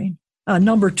and sharing.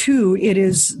 Number two, it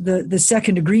is the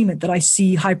second agreement that I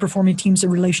see high-performing teams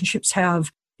and relationships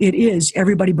have. It is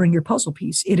everybody bring your puzzle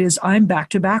piece. It is I'm back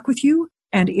to back with you.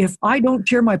 And if I don't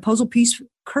share my puzzle piece,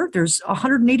 Kurt, there's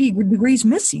 180 degrees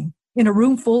missing. In a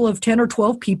room full of 10 or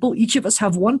 12 people, each of us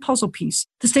have one puzzle piece.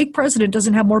 The stake president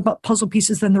doesn't have more puzzle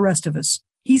pieces than the rest of us.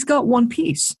 He's got one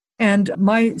piece. And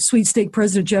my sweet stake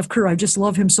president, Jeff Kerr, I just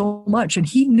love him so much. And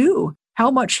he knew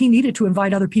how much he needed to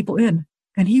invite other people in.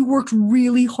 And he worked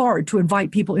really hard to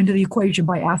invite people into the equation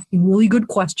by asking really good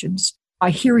questions,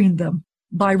 by hearing them,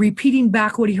 by repeating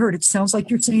back what he heard. It sounds like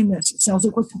you're saying this. It sounds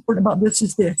like what's important about this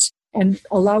is this. And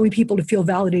allowing people to feel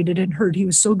validated and heard. He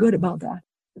was so good about that.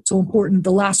 It's so important.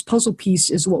 The last puzzle piece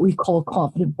is what we call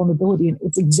confident vulnerability. And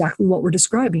it's exactly what we're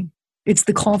describing. It's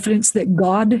the confidence that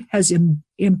God has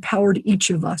empowered each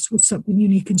of us with something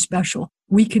unique and special.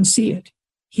 We can see it.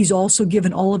 He's also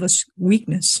given all of us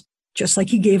weakness, just like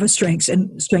he gave us strengths.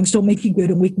 And strengths don't make you good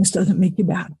and weakness doesn't make you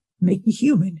bad, make you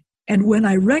human. And when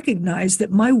I recognize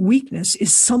that my weakness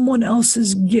is someone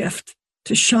else's gift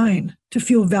to shine, to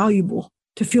feel valuable,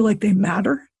 to feel like they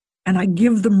matter, and I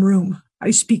give them room, I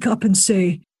speak up and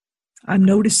say, I'm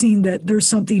noticing that there's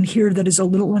something here that is a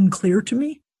little unclear to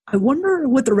me. I wonder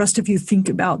what the rest of you think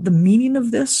about the meaning of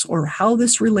this or how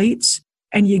this relates.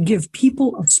 And you give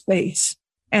people a space.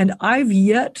 And I've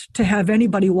yet to have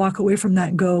anybody walk away from that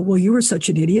and go, well, you were such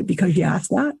an idiot because you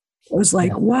asked that. It was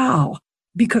like, wow,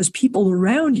 because people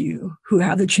around you who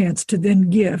have the chance to then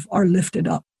give are lifted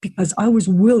up because I was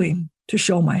willing to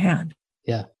show my hand.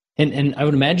 Yeah. And I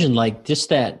would imagine like just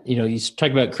that, you talk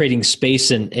about creating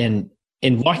space and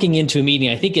walking into a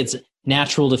meeting. I think it's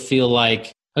natural to feel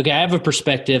like, okay, I have a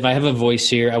perspective. I have a voice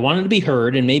here. I wanted to be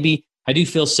heard. And maybe I do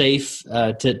feel safe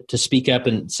to speak up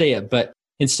and say it. But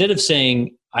instead of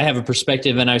saying I have a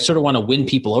perspective and I sort of want to win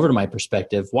people over to my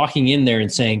perspective, walking in there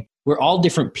and saying we're all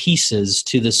different pieces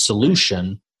to this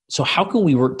solution. So how can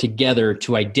we work together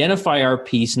to identify our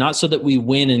piece, not so that we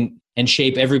win and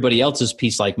shape everybody else's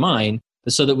piece like mine,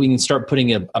 but so that we can start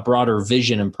putting a broader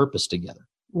vision and purpose together?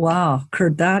 Wow,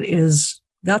 Kurt,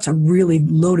 that's a really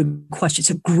loaded question.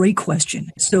 It's a great question.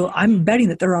 So I'm betting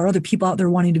that there are other people out there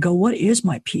wanting to go, what is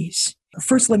my piece?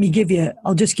 First,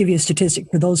 I'll just give you a statistic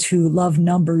for those who love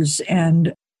numbers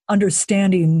and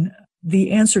understanding the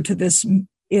answer to this.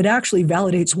 It actually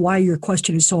validates why your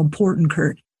question is so important,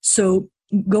 Kurt. So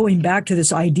going back to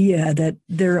this idea that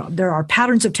there are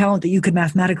patterns of talent that you could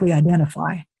mathematically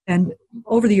identify. And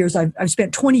over the years, I've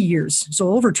spent 20 years,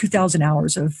 so over 2,000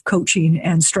 hours of coaching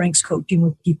and strengths coaching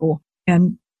with people.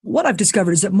 And what I've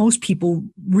discovered is that most people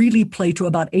really play to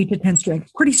about 8 to 10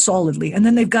 strengths pretty solidly. And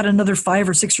then they've got another 5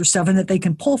 or 6 or 7 that they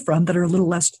can pull from that are a little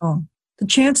less strong. The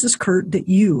chances, Kurt, that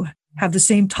you have the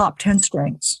same top 10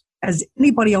 strengths as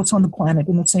anybody else on the planet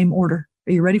in the same order.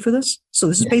 Are you ready for this? So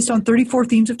this is based on 34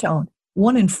 themes of talent.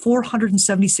 1 in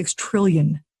 476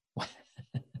 trillion.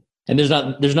 And there's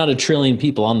not a trillion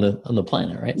people on the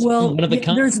planet, right? So well,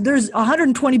 there's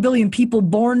 120 billion people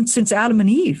born since Adam and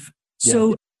Eve.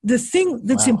 So the thing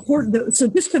that's important, so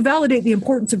just to validate the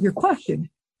importance of your question,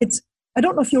 I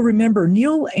don't know if you'll remember,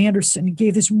 Neil Anderson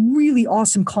gave this really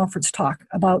awesome conference talk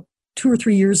about 2 or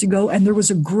 3 years ago, and there was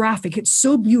a graphic. It's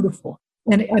so beautiful.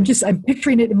 And I'm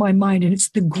picturing it in my mind, and it's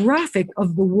the graphic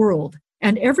of the world.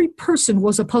 And every person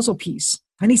was a puzzle piece.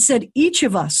 And he said, each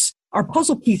of us are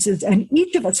puzzle pieces, and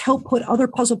each of us help put other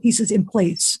puzzle pieces in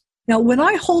place. Now, when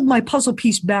I hold my puzzle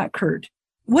piece back, Kurt,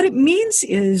 what it means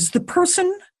is the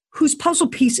person whose puzzle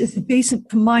piece is adjacent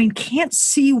to mine can't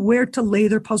see where to lay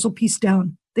their puzzle piece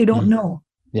down. They don't know.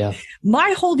 Yeah.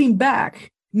 My holding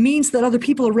back means that other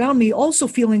people around me also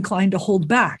feel inclined to hold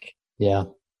back. Yeah.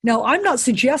 Now, I'm not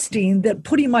suggesting that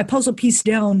putting my puzzle piece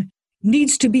down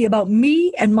needs to be about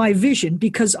me and my vision,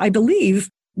 because I believe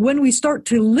when we start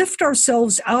to lift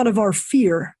ourselves out of our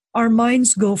fear, our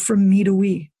minds go from me to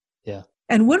we. Yeah.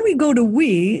 And when we go to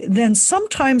we, then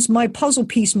sometimes my puzzle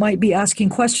piece might be asking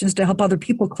questions to help other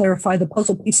people clarify the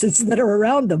puzzle pieces that are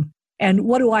around them. And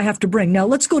what do I have to bring? Now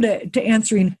let's go to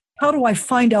answering, how do I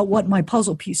find out what my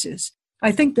puzzle piece is?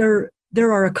 I think there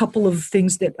are a couple of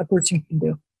things that a person can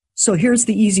do. So here's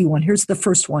the easy one. Here's the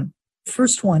first one.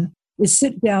 First one is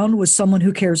sit down with someone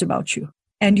who cares about you.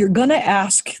 And you're going to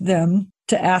ask them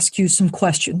to ask you some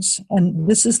questions. And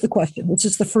this is the question. This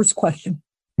is the first question.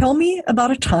 Tell me about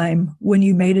a time when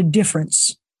you made a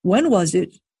difference. When was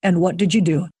it? And what did you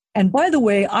do? And by the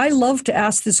way, I love to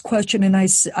ask this question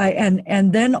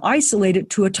and then isolate it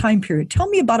to a time period. Tell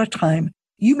me about a time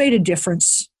you made a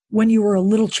difference when you were a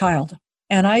little child.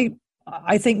 And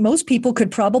I think most people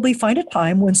could probably find a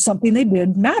time when something they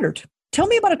did mattered. Tell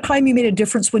me about a time you made a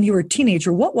difference when you were a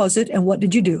teenager. What was it and what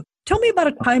did you do? Tell me about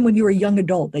a time when you were a young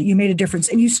adult that you made a difference.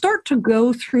 And you start to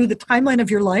go through the timeline of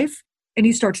your life and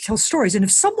you start to tell stories. And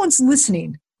if someone's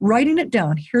listening, writing it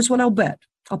down, here's what I'll bet.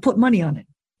 I'll put money on it.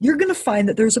 You're going to find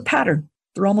that there's a pattern.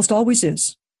 There almost always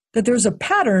is. That there's a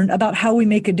pattern about how we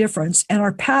make a difference. And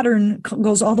our pattern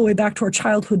goes all the way back to our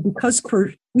childhood because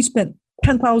we spent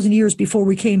 10,000 years before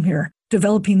we came here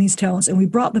developing these talents, and we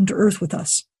brought them to earth with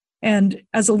us. And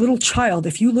as a little child,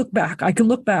 if you look back, I can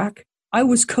look back, I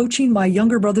was coaching my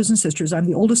younger brothers and sisters. I'm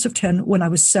the oldest of 10 when I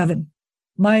was 7.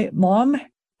 My mom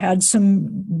had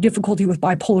some difficulty with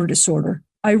bipolar disorder.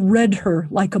 I read her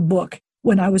like a book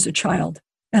when I was a child.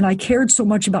 And I cared so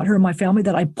much about her and my family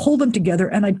that I pulled them together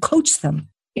and I'd coach them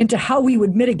into how we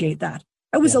would mitigate that.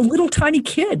 I was a little tiny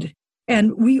kid,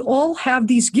 and we all have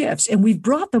these gifts and we've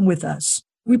brought them with us.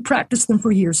 We practiced them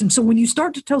for years. And so when you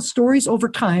start to tell stories over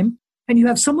time and you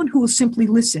have someone who will simply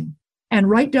listen and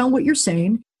write down what you're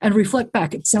saying and reflect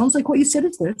back, it sounds like what you said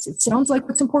is this. It sounds like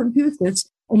what's important to you is this.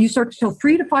 And you start to tell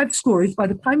 3 to 5 stories. By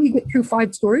the time you get through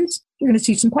 5 stories, you're going to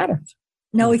see some patterns.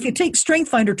 Now, if you take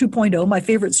StrengthsFinder 2.0, my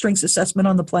favorite strengths assessment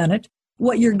on the planet,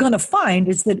 what you're going to find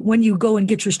is that when you go and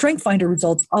get your StrengthsFinder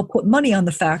results, I'll put money on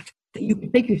the fact that you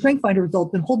can take your StrengthsFinder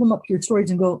results and hold them up to your stories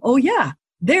and go, oh yeah,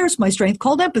 there's my strength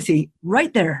called empathy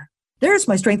right there. There's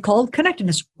my strength called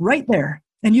connectedness right there.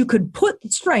 And you could put the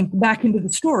strength back into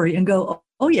the story and go,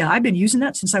 oh yeah, I've been using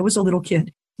that since I was a little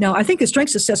kid. Now, I think a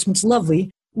strengths assessment's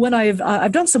lovely. When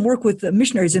I've done some work with the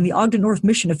missionaries in the Ogden North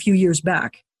Mission a few years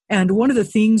back. And one of the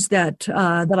things that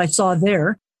I saw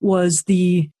there was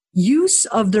the use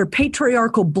of their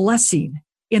patriarchal blessing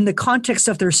in the context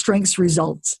of their strengths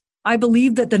results. I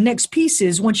believe that the next piece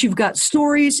is once you've got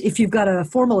stories, if you've got a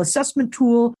formal assessment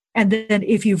tool, and then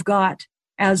if you've got,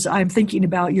 as I'm thinking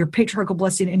about your patriarchal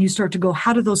blessing, and you start to go,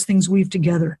 how do those things weave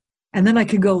together? And then I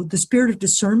could go, the spirit of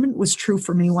discernment was true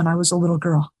for me when I was a little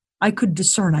girl. I could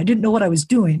discern. I didn't know what I was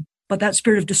doing, but that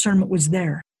spirit of discernment was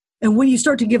there. And when you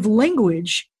start to give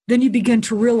language, then you begin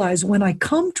to realize when I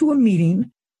come to a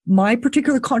meeting, my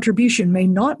particular contribution may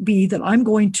not be that I'm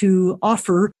going to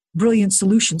offer brilliant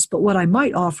solutions, but what I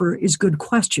might offer is good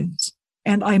questions.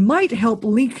 And I might help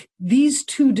link these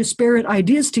 2 disparate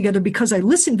ideas together because I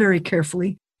listen very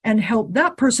carefully and help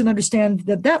that person understand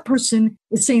that that person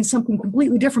is saying something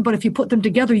completely different. But if you put them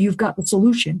together, you've got the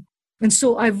solution. And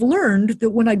so I've learned that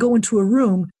when I go into a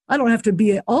room, I don't have to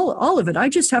be all of it. I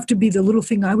just have to be the little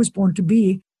thing I was born to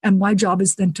be. And my job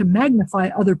is then to magnify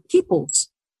other people's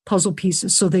puzzle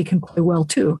pieces so they can play well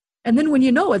too. And then when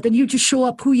you know it, then you just show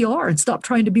up who you are and stop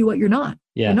trying to be what you're not.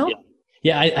 Yeah. You know?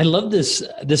 Yeah. I love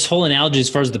this whole analogy as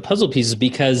far as the puzzle pieces,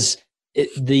 because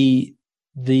a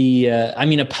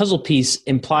puzzle piece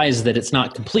implies that it's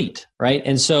not complete. Right.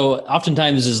 And so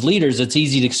oftentimes as leaders, it's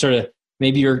easy to sort of,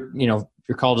 maybe you're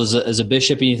called as a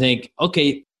bishop and you think,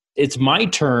 okay, it's my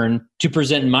turn to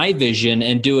present my vision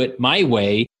and do it my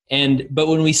way. But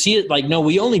when we see it like, no,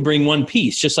 we only bring one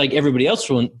piece, just like everybody else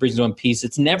brings one piece.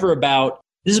 It's never about,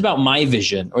 this is about my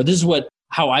vision, or this is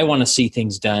how I want to see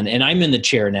things done. And I'm in the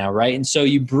chair now, right? And so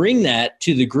you bring that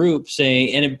to the group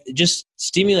saying, and it just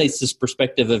stimulates this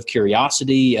perspective of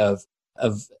curiosity of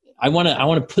I want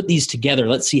to put these together.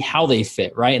 Let's see how they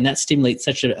fit, right? And that stimulates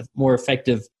such a more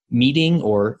effective meeting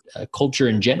or culture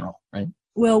in general, right?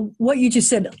 Well, what you just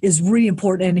said is really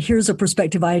important. And here's a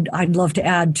perspective I'd love to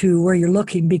add to where you're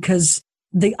looking, because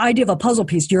the idea of a puzzle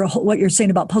piece, what you're saying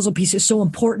about puzzle piece is so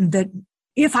important that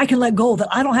if I can let go, that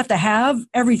I don't have to have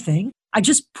everything. I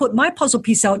just put my puzzle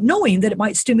piece out knowing that it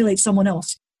might stimulate someone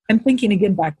else. I'm thinking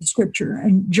again back to scripture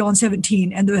and John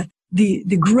 17 and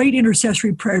the great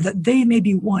intercessory prayer that they may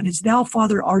be one, as thou,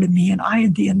 Father, art in me and I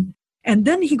in thee. And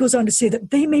then he goes on to say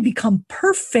that they may become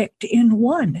perfect in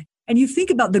one. And you think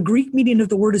about the Greek meaning of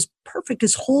the word is perfect,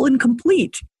 is whole and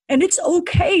complete. And it's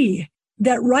okay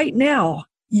that right now,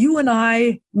 you and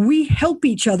I, we help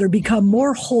each other become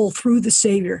more whole through the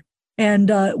Savior. And,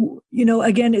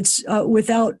 again, it's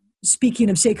without speaking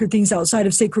of sacred things outside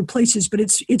of sacred places, but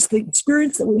it's the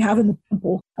experience that we have in the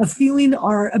temple of feeling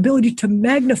our ability to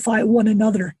magnify one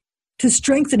another, to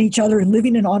strengthen each other and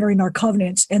living and honoring our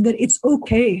covenants, and that it's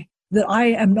okay that I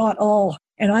am not all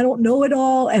and I don't know it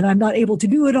all and I'm not able to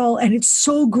do it all. And it's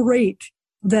so great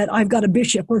that I've got a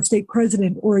bishop or a stake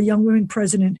president or a young women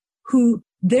president who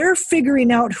they're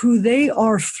figuring out who they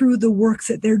are through the work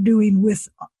that they're doing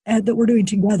that we're doing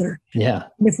together. Yeah.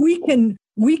 And if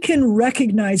we can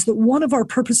recognize that one of our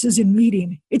purposes in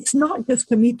meeting, it's not just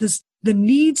to meet the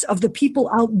needs of the people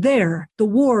out there, the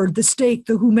ward, the stake,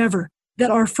 the whomever,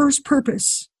 that our first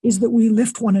purpose is that we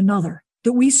lift one another,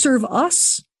 that we serve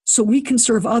us so we can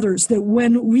serve others, that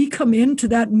when we come into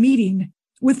that meeting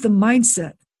with the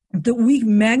mindset that we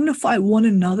magnify one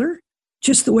another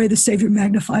just the way the Savior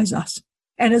magnifies us.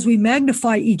 And as we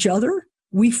magnify each other,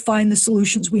 we find the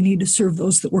solutions we need to serve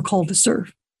those that we're called to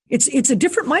serve. It's a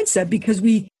different mindset because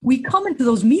we come into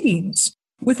those meetings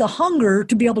with a hunger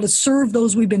to be able to serve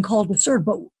those we've been called to serve.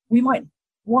 But we might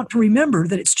want to remember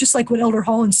that it's just like what Elder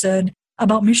Holland said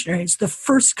about missionaries. The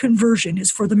first conversion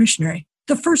is for the missionary.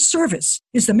 The first service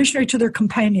is the missionary to their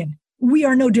companion. We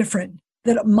are no different.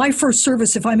 That my first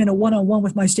service, if I'm in a one-on-one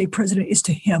with my stake president, is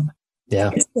to him. Yeah.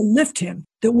 It's to lift him.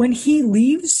 That when he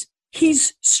leaves,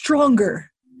 he's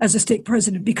stronger as a stake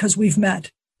president because we've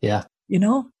met. Yeah.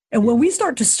 And when we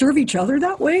start to serve each other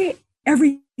that way,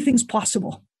 everything's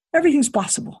possible. Everything's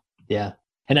possible. Yeah.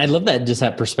 And I love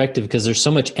that perspective because there's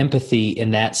so much empathy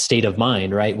in that state of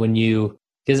mind, right?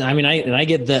 Because I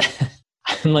get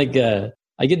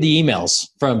I get the emails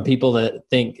from people that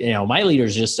think, my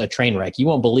leader's just a train wreck. You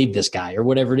won't believe this guy or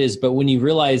whatever it is. But when you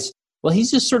realize, well, he's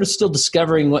just sort of still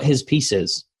discovering what his piece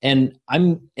is. And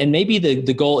maybe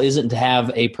the goal isn't to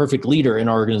have a perfect leader in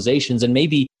our organizations. And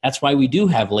maybe that's why we do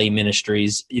have lay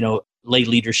ministries, lay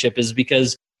leadership, is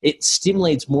because it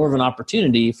stimulates more of an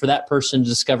opportunity for that person to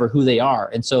discover who they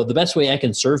are. And so the best way I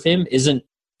can serve him isn't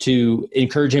to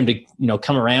encourage him to,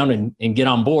 come around and get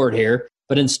on board here,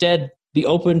 but instead be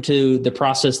open to the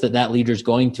process that leader's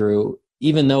going through,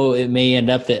 even though it may end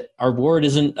up that our ward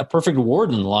isn't a perfect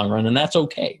ward in the long run. And that's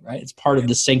okay, right? It's part of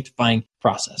the sanctifying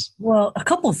process. Well, a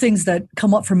couple of things that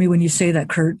come up for me when you say that,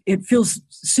 Kurt, it feels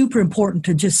super important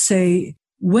to just say,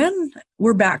 when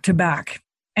we're back to back,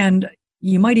 and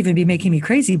you might even be making me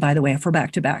crazy, by the way, if we're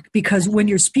back to back, because when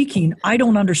you're speaking, I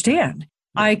don't understand.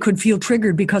 I could feel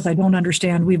triggered because I don't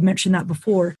understand. We've mentioned that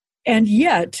before. And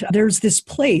yet there's this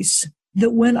place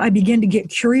that when I begin to get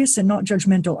curious and not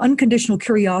judgmental, unconditional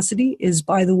curiosity is,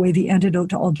 by the way, the antidote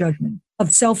to all judgment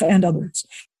of self and others.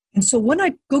 And so when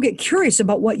I go get curious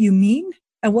about what you mean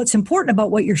and what's important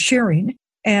about what you're sharing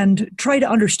and try to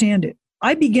understand it,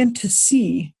 I begin to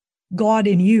see God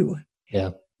in you.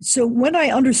 Yeah. So when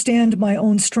I understand my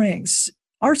own strengths,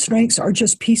 our strengths are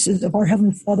just pieces of our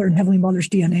Heavenly Father and Heavenly Mother's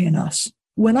DNA in us.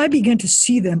 When I begin to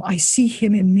see them, I see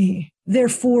Him in me.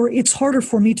 Therefore, it's harder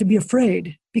for me to be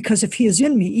afraid because if He is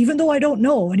in me, even though I don't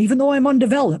know and even though I'm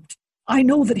undeveloped, I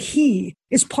know that He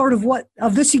is part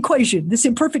of this equation, this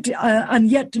imperfect and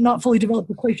yet not fully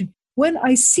developed equation. When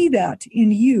I see that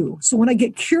in you, so when I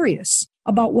get curious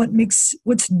about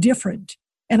what's different,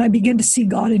 and I begin to see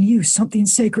God in you, something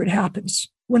sacred happens.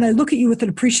 When I look at you with an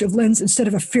appreciative lens instead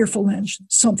of a fearful lens,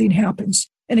 something happens.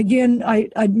 And again,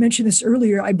 I mentioned this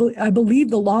earlier, I believe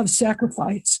the law of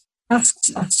sacrifice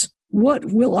asks us, what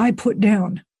will I put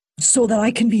down so that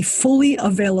I can be fully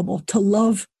available to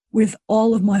love with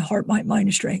all of my heart, might, mind,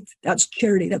 and strength? That's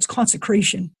charity. That's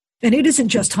consecration. And it isn't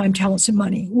just time, talents, and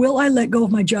money. Will I let go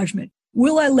of my judgment?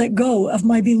 Will I let go of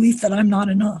my belief that I'm not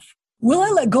enough? Will I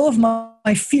let go of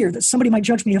my fear that somebody might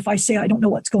judge me if I say I don't know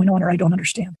what's going on or I don't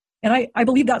understand? And I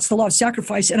believe that's the law of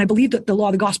sacrifice. And I believe that the law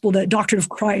of the gospel, the doctrine of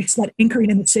Christ, that anchoring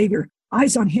in the Savior,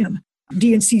 eyes on Him.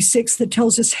 D&C 6 that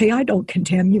tells us, hey, I don't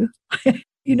condemn you.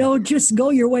 Just go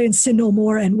your way and sin no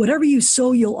more. And whatever you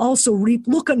sow, you'll also reap.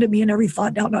 Look unto me in every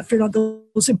thought, doubt not, fear not.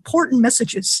 Those important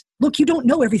messages. Look, you don't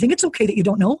know everything. It's okay that you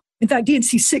don't know. In fact,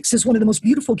 D&C 6 is one of the most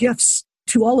beautiful gifts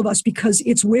to all of us because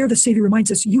it's where the Savior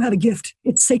reminds us, you have a gift.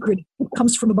 It's sacred. It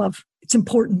comes from above. It's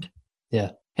important.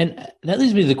 Yeah. And that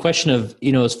leads me to the question of,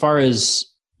 as far as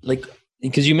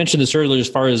because you mentioned this earlier, as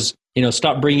far as,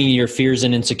 stop bringing your fears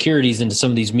and insecurities into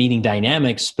some of these meeting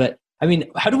dynamics. But I mean,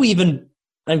 how do we even,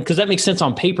 because that makes sense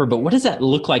on paper, but what does that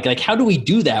look like? Like, how do we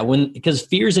do that because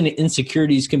fears and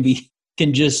insecurities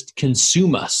can just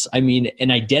consume us.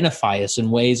 And identify us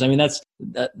in ways. That's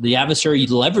the adversary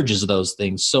leverages those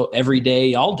things. So every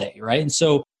day, all day. Right. And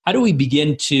so how do we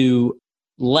begin to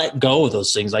let go of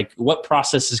those things? Like, what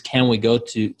processes can we go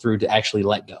through to actually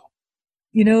let go?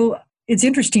 It's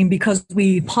interesting because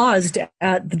we paused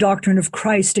at the doctrine of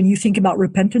Christ, and you think about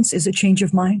repentance as a change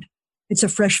of mind. It's a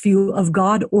fresh view of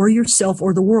God or yourself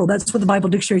or the world. That's what the Bible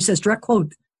dictionary says, direct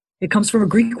quote. It comes from a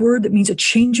Greek word that means a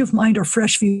change of mind or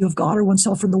fresh view of God or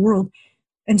oneself or the world.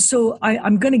 And so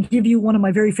I'm going to give you one of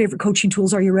my very favorite coaching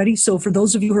tools. Are you ready? So for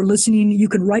those of you who are listening, you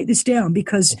can write this down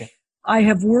because I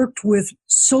have worked with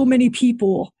so many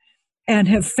people and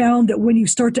have found that when you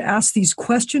start to ask these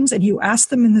questions and you ask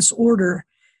them in this order,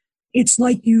 it's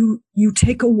like you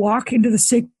take a walk into the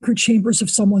sacred chambers of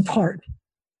someone's heart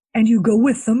and you go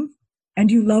with them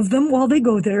and you love them while they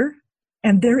go there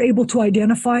and they're able to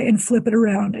identify and flip it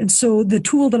around. And so the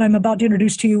tool that I'm about to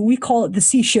introduce to you, we call it the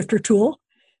See Shifter tool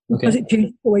because it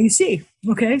changes the way you see.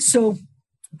 Okay. So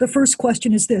the first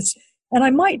question is this, and I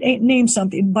might name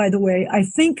something, by the way. I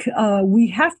think we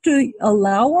have to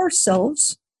allow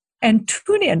ourselves and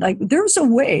tune in. Like there's a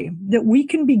way that we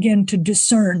can begin to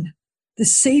discern. The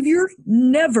Savior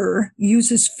never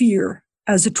uses fear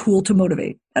as a tool to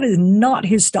motivate. That is not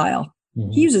his style.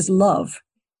 Mm-hmm. He uses love.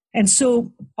 And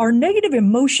so our negative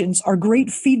emotions are great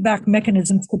feedback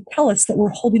mechanisms to tell us that we're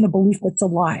holding a belief that's a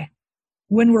lie.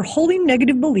 When we're holding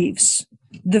negative beliefs,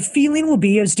 the feeling will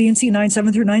be, as D&C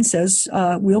 9:7-9 says,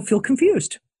 we'll feel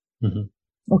confused.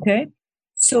 Mm-hmm. Okay?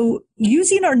 So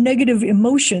using our negative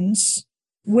emotions,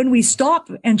 when we stop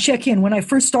and check in, when I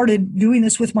first started doing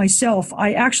this with myself,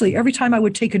 I actually, every time I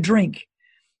would take a drink,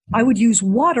 I would use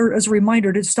water as a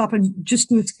reminder to stop and just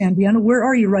do a scan. Deanna, where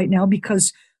are you right now?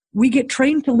 Because we get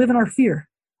trained to live in our fear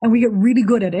and we get really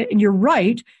good at it. And you're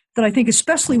right that I think,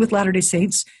 especially with Latter-day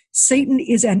Saints, Satan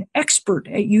is an expert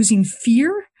at using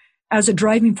fear as a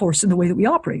driving force in the way that we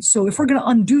operate. So if we're going to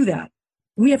undo that,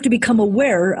 we have to become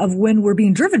aware of when we're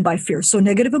being driven by fear. So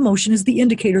negative emotion is the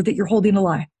indicator that you're holding a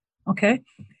lie. Okay.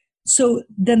 So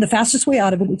then the fastest way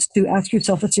out of it is to ask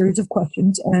yourself a series of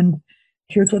questions. And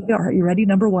here's what they are. Are you ready?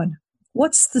 Number one,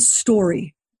 what's the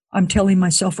story I'm telling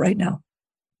myself right now?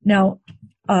 Now,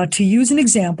 to use an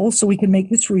example so we can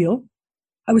make this real,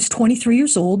 I was 23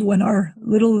 years old when our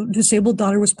little disabled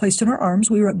daughter was placed in our arms.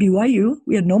 We were at BYU.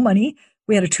 We had no money.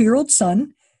 We had a 2-year-old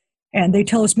son. And they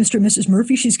tell us, Mr. and Mrs.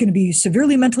 Murphy, she's going to be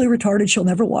severely mentally retarded. She'll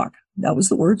never walk. That was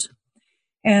the words.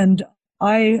 And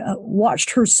I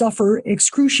watched her suffer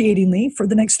excruciatingly for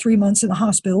the next 3 months in the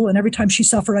hospital. And every time she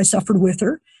suffered, I suffered with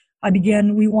her.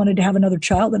 We wanted to have another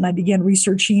child, and I began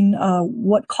researching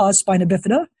what caused spina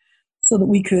bifida so that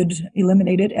we could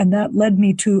eliminate it. And that led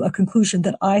me to a conclusion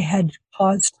that I had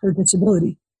caused her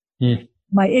disability.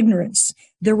 My ignorance.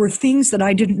 There were things that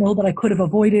I didn't know that I could have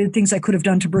avoided, things I could have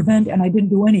done to prevent, and I didn't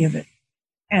do any of it.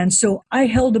 And so I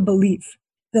held a belief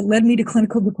that led me to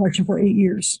clinical depression for 8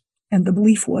 years. And the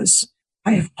belief was,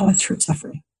 I have caused her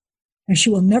suffering and she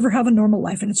will never have a normal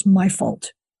life and it's my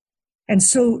fault. And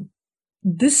so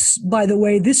this, by the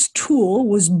way, this tool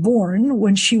was born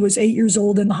when she was 8 years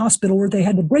old in the hospital where they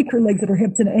had to break her legs at her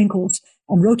hips and ankles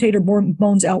and rotate her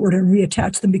bones outward and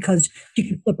reattach them because she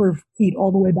could flip her feet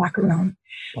all the way back around.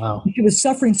 Wow. She was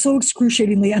suffering so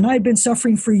excruciatingly, and I had been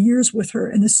suffering for years with her.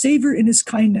 And the Savior in his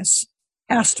kindness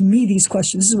asked me these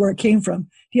questions. This is where it came from.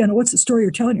 Deanna, what's the story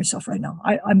you're telling yourself right now?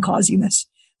 I'm causing this.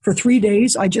 For 3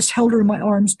 days, I just held her in my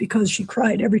arms because she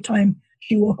cried every time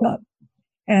she woke up.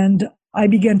 And I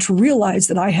began to realize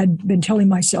that I had been telling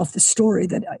myself this story,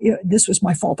 that this was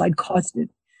my fault. I'd caused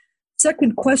it.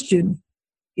 Second question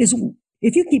is,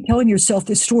 if you keep telling yourself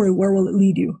this story, where will it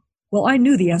lead you? Well, I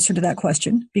knew the answer to that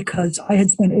question because I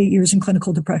had spent 8 years in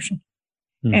clinical depression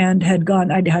and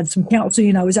I'd had some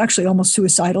counseling. I was actually almost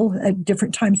suicidal at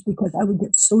different times because I would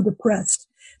get so depressed,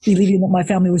 believing that my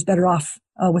family was better off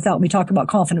without me. Talking about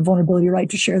confident vulnerability, right?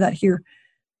 To share that here.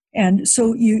 And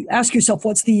so you ask yourself,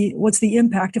 what's the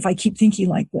impact if I keep thinking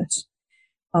like this?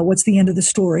 What's the end of the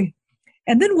story?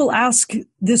 And then we'll ask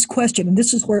this question, and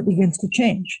this is where it begins to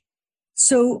change.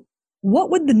 So what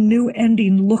would the new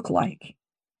ending look like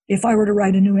if I were to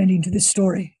write a new ending to this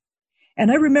story?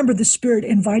 And I remember the Spirit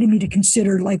inviting me to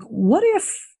consider, like, what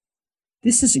if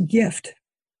this is a gift?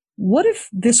 What if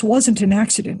this wasn't an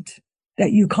accident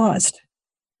that you caused?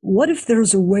 What if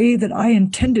there's a way that I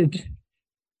intended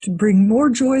to bring more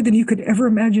joy than you could ever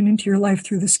imagine into your life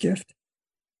through this gift?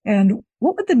 And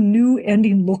what would the new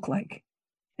ending look like?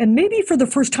 And maybe for the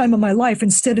first time in my life,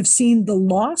 instead of seeing the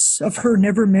loss of her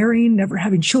never marrying, never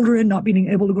having children, not being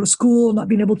able to go to school, not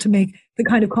being able to make the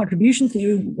kind of contributions that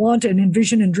you want and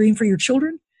envision and dream for your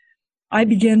children, I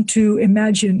began to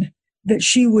imagine that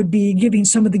she would be giving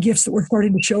some of the gifts that were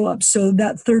starting to show up. So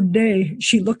that third day,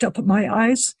 she looked up at my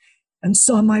eyes and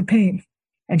saw my pain,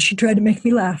 and she tried to make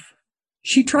me laugh.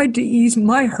 She tried to ease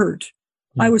my hurt.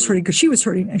 I was hurting because she was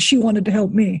hurting, and she wanted to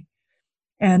help me.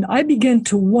 And I began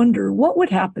to wonder what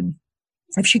would happen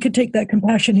if she could take that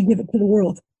compassion and give it to the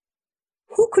world,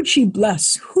 who could she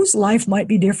bless? Whose life might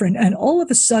be different? And all of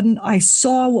a sudden, I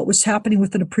saw what was happening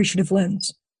with an appreciative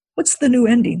lens. What's the new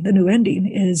ending? The new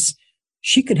ending is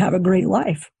she could have a great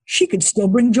life. She could still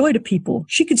bring joy to people.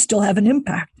 She could still have an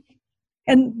impact.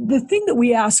 And the thing that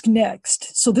we ask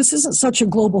next, so this isn't such a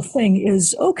global thing,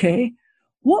 is, okay,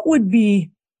 what would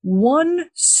be one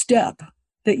step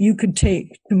that you could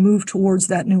take to move towards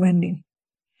that new ending?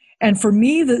 And for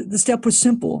me, the step was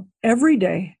simple. Every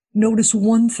day, notice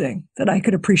one thing that I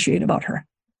could appreciate about her.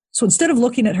 So instead of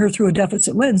looking at her through a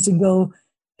deficit lens and go,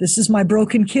 this is my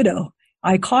broken kiddo,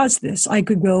 I caused this, I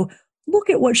could go, look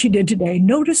at what she did today.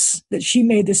 Notice that she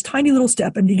made this tiny little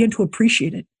step and begin to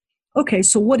appreciate it. Okay,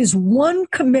 so what is one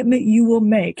commitment you will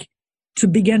make to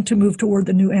begin to move toward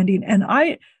the new ending? And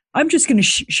I'm just going to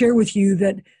share with you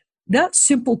that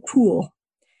simple tool,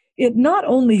 it not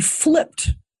only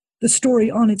flipped the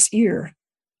story on its ear,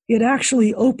 it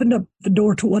actually opened up the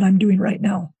door to what I'm doing right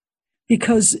now.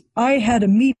 Because I had a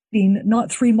meeting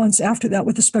not 3 months after that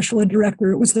with the special ed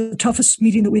director. It was the toughest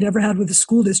meeting that we'd ever had with the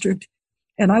school district.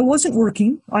 And I wasn't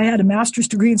working. I had a master's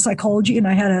degree in psychology, and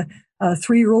I had a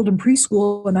 3-year-old in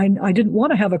preschool, and I didn't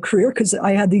want to have a career because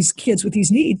I had these kids with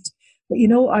these needs. But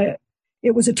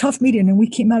it was a tough meeting, and we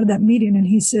came out of that meeting, and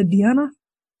he said, Deanna,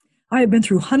 I have been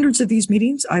through hundreds of these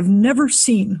meetings. I've never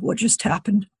seen what just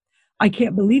happened. I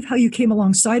can't believe how you came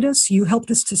alongside us. You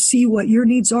helped us to see what your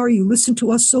needs are. You listened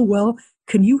to us so well.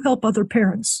 Can you help other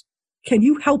parents? Can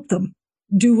you help them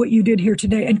do what you did here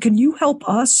today? And can you help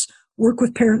us work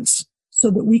with parents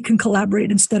so that we can collaborate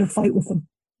instead of fight with them?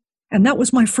 And that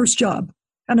was my first job.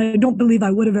 And I don't believe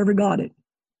I would have ever got it.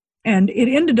 And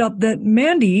it ended up that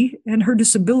Mandy and her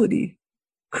disability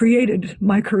created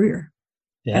my career.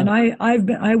 Yeah. And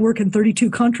I work in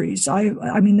 32 countries. I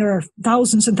mean, there are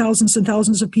thousands and thousands and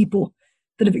thousands of people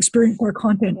that have experienced our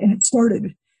content, and it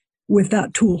started with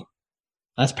that tool.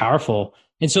 That's powerful.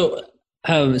 And so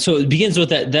it begins with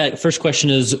that first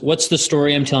question is, what's the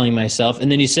story I'm telling myself?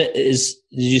 And then did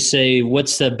you say,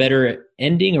 what's the better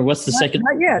ending, or what's the second?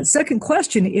 Yeah. Second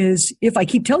question is, if I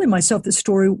keep telling myself this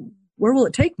story, where will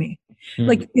it take me?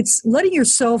 Like, it's letting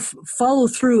yourself follow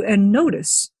through and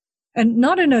notice, and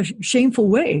not in a shameful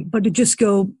way, but to just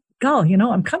go, God,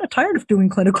 I'm kind of tired of doing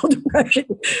clinical depression.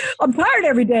 I'm tired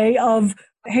every day of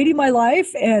hating my life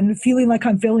and feeling like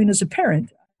I'm failing as a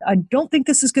parent. I don't think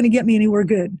this is going to get me anywhere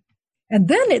good. And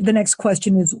then the next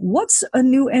question is, what's a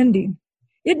new ending?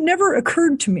 It never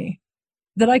occurred to me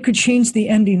that I could change the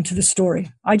ending to the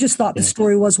story. I just thought the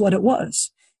story was what it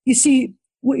was. You see,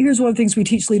 here's one of the things we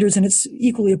teach leaders, and it's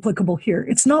equally applicable here.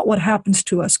 It's not what happens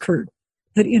to us, Kurt,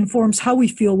 that informs how we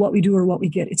feel, what we do, or what we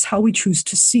get. It's how we choose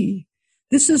to see.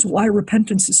 This is why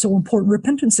repentance is so important.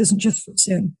 Repentance isn't just for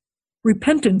sin.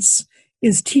 Repentance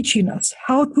is teaching us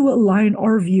how to align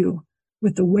our view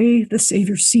with the way the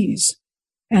Savior sees.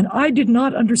 And I did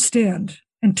not understand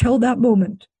until that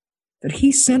moment that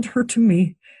he sent her to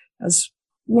me as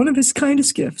one of his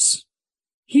kindest gifts.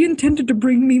 He intended to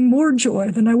bring me more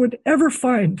joy than I would ever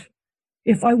find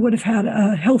if I would have had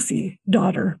a healthy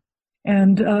daughter.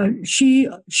 And she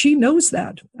knows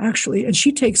that, actually, and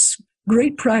she takes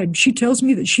great pride. She tells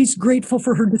me that she's grateful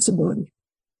for her disability.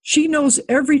 She knows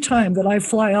every time that I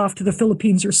fly off to the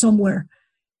Philippines or somewhere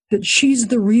that she's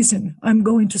the reason I'm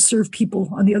going to serve people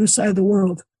on the other side of the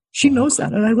world. She knows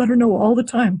that, and I let her know all the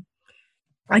time.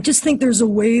 I just think there's a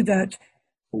way that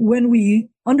when we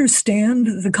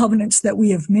understand the covenants that we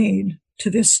have made to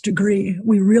this degree,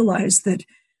 we realize that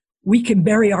we can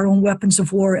bury our own weapons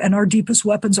of war, and our deepest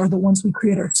weapons are the ones we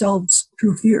create ourselves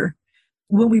through fear.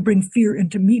 When we bring fear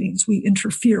into meetings, we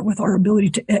interfere with our ability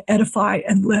to edify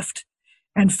and lift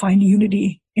and find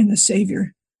unity in the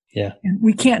Savior. Yeah. And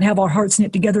we can't have our hearts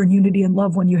knit together in unity and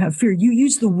love when you have fear. You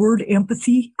use the word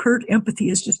empathy, Kurt. Empathy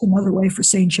is just another way for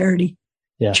saying charity.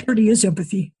 Yeah. Charity is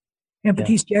empathy.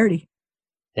 Empathy is charity.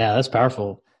 Yeah, that's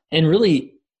powerful. And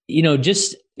really,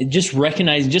 just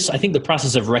recognize, I think the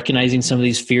process of recognizing some of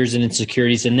these fears and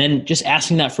insecurities, and then just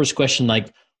asking that first question,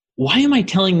 like, why am I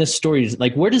telling this story?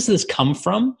 Like, where does this come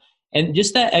from? And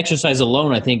just that exercise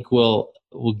alone, I think will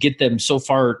get them so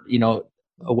far,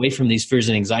 away from these fears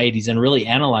and anxieties, and really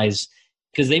analyze,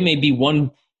 because they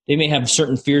may have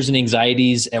certain fears and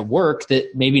anxieties at work that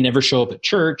maybe never show up at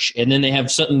church. And then they have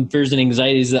certain fears and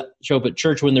anxieties that show up at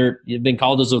church when you've been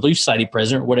called as a Relief Society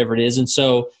president or whatever it is. And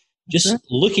so just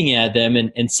looking at them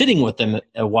and sitting with them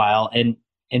a while and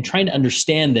trying to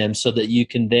understand them so that you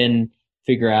can then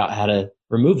figure out how to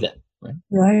remove them.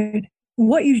 Right.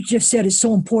 What you just said is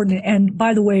so important. And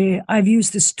by the way, I've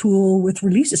used this tool with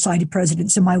Relief Society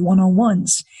presidents in my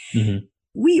one-on-ones. Mm-hmm.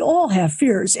 We all have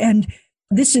fears. And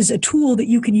this is a tool that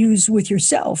you can use with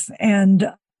yourself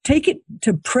and take it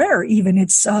to prayer even.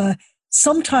 It's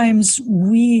sometimes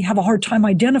we have a hard time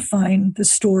identifying the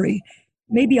story.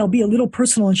 Maybe I'll be a little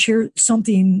personal and share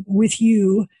something with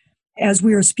you as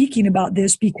we are speaking about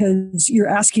this, because you're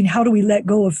asking, how do we let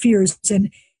go of fears?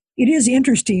 And it is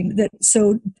interesting that,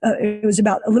 it was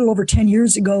about a little over 10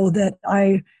 years ago that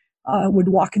I would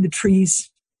walk in the trees.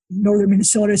 Northern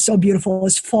Minnesota is so beautiful.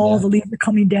 It's fall, the leaves are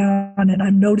coming down, and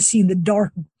I'm noticing the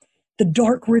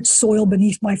dark, rich soil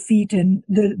beneath my feet and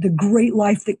the great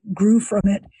life that grew from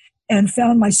it, and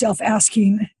found myself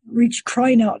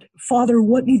crying out, Father,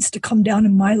 what needs to come down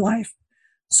in my life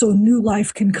so new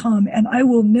life can come? And I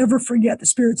will never forget the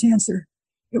Spirit's answer.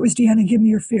 It was, Deanna, give me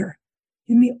your fear.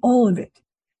 Give me all of it,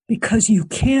 because you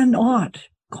cannot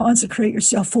consecrate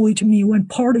yourself fully to me when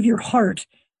part of your heart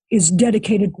is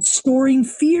dedicated to storing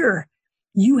fear.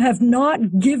 You have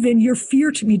not given your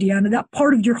fear to me, Deanna. That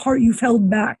part of your heart you've held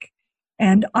back.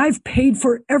 And I've paid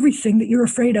for everything that you're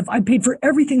afraid of. I paid for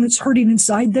everything that's hurting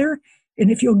inside there.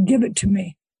 And if you'll give it to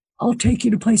me, I'll take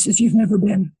you to places you've never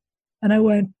been. And I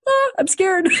went, I'm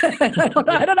scared. I don't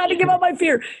know how to give up my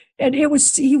fear. And he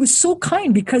was so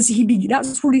kind, because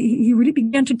that's where he really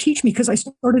began to teach me, because I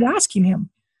started asking him.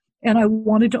 And I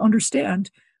wanted to understand,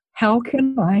 how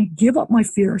can I give up my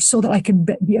fear so that I can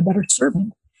be a better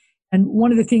servant? And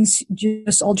one of the things,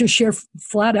 I'll just share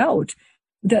flat out,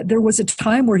 that there was a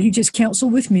time where he just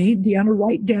counseled with me, Deanna,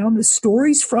 write down the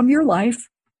stories from your life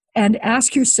and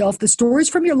ask yourself the stories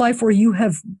from your life where you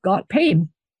have got pain,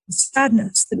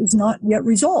 sadness that is not yet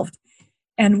resolved.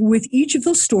 And with each of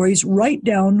those stories, write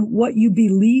down what you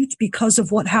believed because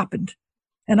of what happened.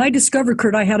 And I discovered,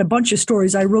 Kurt, I had a bunch of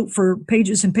stories I wrote for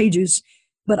pages and pages,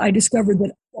 but I discovered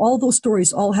that all those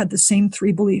stories all had the same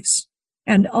 3 beliefs.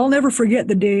 And I'll never forget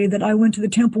the day that I went to the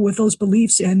temple with those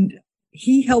beliefs, and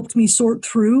he helped me sort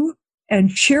through and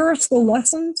cherish the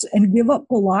lessons and give up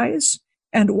the lies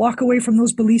and walk away from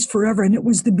those beliefs forever. And it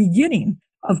was the beginning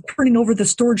of turning over the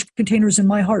storage containers in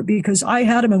my heart, because I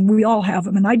had them and we all have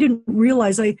them. And I didn't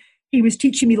realize he was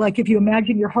teaching me, like, if you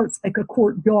imagine your heart's like a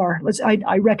quart jar.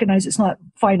 I recognize it's not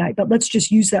finite, but let's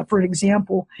just use that for an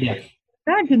example. Yeah.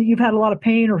 Imagine that you've had a lot of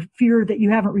pain or fear that you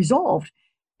haven't resolved.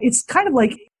 It's kind of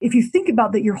like, if you think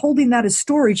about that, you're holding that as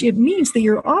storage. It means that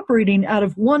you're operating out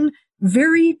of one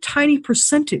very tiny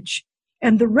percentage,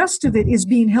 and the rest of it is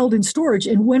being held in storage.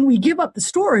 And when we give up the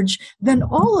storage, then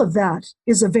all of that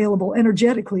is available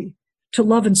energetically to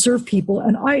love and serve people.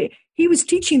 And he was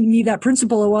teaching me that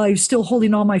principle while I was still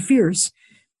holding all my fears,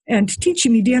 and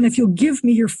teaching me, Dan, if you'll give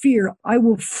me your fear, I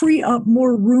will free up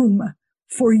more room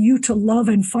for you to love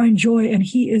and find joy. And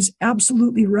he is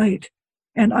absolutely right.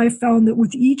 And I found that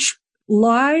with each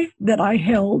lie that I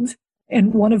held,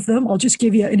 and one of them, I'll just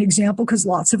give you an example because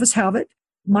lots of us have it,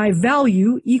 my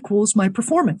value equals my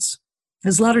performance.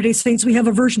 As Latter-day Saints, we have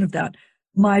a version of that.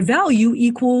 My value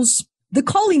equals the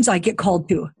callings I get called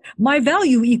to. My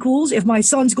value equals if my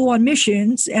sons go on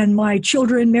missions and my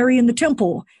children marry in the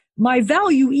temple. My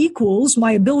value equals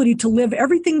my ability to live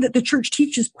everything that the church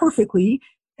teaches perfectly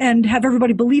and have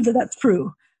everybody believe that that's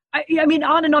true. I mean,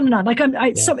 on and on and on. Like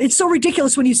it's so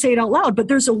ridiculous when you say it out loud, but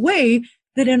there's a way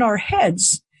that in our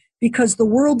heads, because the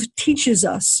world teaches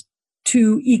us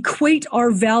to equate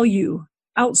our value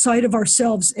outside of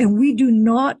ourselves, and we do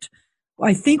not,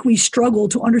 I think we struggle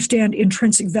to understand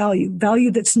intrinsic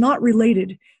value that's not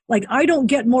related. Like, I don't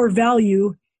get more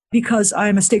value because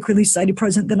I'm a stake release society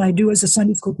president than I do as a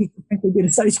Sunday school teacher. Frankly, being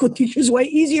a Sunday school teacher is way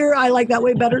easier. I like that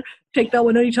way better. Take that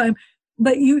one anytime.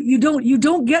 But you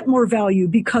don't get more value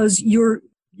because you're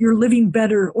living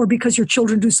better or because your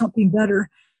children do something better.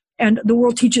 And the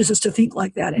world teaches us to think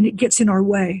like that, and it gets in our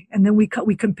way. And then we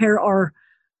compare our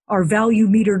value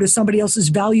meter to somebody else's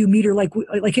value meter, like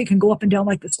it can go up and down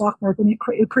like the stock market, and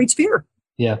it creates fear.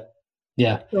 Yeah.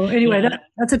 Yeah. So anyway,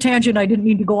 that's a tangent. I didn't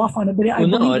mean to go off on it, but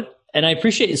and I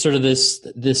appreciate sort of this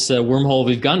wormhole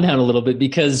we've gone down a little bit,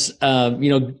 because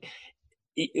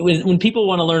when people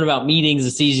want to learn about meetings,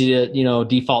 it's easy to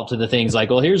default to the things like,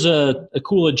 well, here's a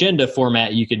cool agenda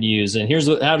format you can use, and here's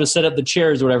how to set up the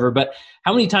chairs or whatever. But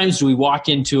how many times do we walk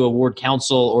into a ward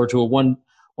council or to a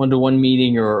one-to-one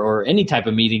meeting or any type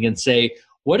of meeting and say,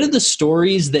 what are the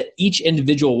stories that each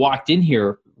individual walked in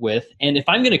here with? And if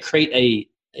I'm going to create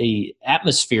a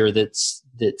atmosphere that's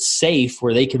safe,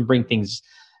 where they can bring things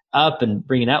up and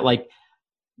bring it out, like,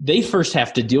 they first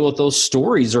have to deal with those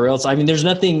stories, or else, I mean, there's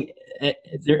nothing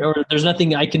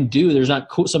I can do. There's not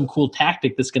some cool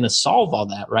tactic that's going to solve all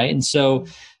that, right? And so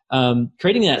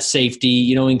creating that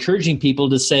safety, encouraging people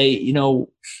to say,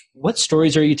 what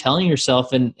stories are you telling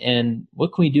yourself, and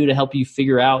what can we do to help you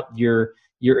figure out your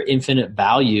your infinite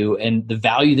value and the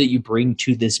value that you bring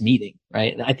to this meeting,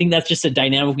 right? And I think that's just a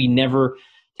dynamic we never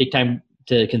take time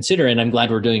to consider, and I'm glad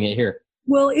we're doing it here.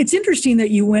 Well, it's interesting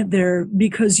that you went there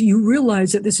because you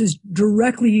realize that this is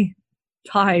directly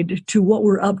tied to what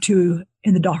we're up to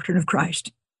in the doctrine of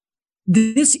Christ.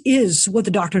 This is what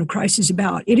the doctrine of Christ is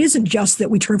about. It isn't just that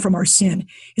we turn from our sin,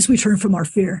 it's we turn from our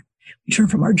fear. We turn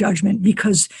from our judgment,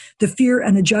 because the fear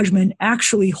and the judgment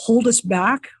actually hold us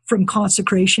back from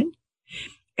consecration.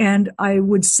 And I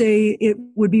would say it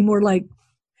would be more like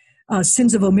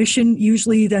sins of omission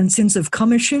usually than sins of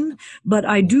commission. But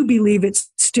I do believe it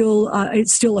still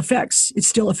affects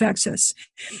us.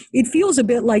 It feels a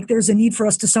bit like there's a need for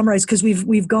us to summarize, because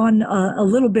we've gone a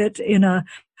little bit in a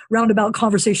roundabout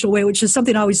conversational way, which is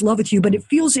something I always love with you, but it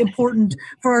feels important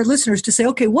for our listeners to say,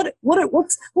 okay,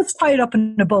 let's tie it up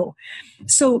in a bow.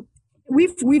 So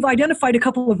we've identified a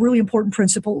couple of really important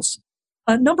principles.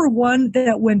 Number one,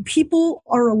 that when people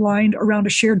are aligned around a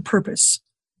shared purpose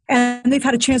and they've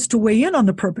had a chance to weigh in on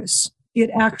the purpose, it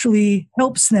actually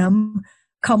helps them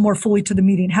come more fully to the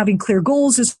meeting. Having clear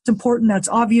goals is important. That's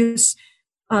obvious.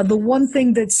 The one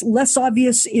thing that's less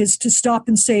obvious is to stop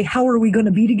and say, how are we going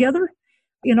to be together?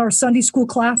 In our Sunday school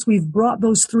class, we've brought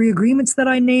those 3 agreements that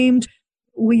I named.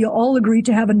 We all agree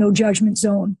to have a no judgment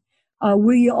zone.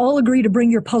 Will you all agree to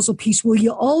bring your puzzle piece? Will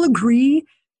you all agree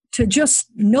to just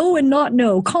know and not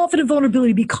know? Confident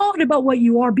vulnerability, be confident about what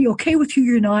you are, be okay with who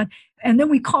you're not. And then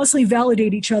we constantly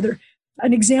validate each other.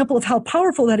 An example of how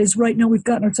powerful that is right now, we've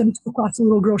got in our Sunday school class a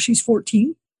little girl, she's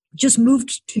 14, just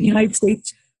moved to the United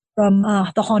States from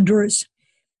the Honduras.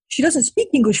 She doesn't speak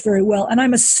English very well, and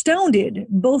I'm astounded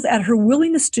both at her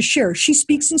willingness to share. She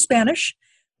speaks in Spanish.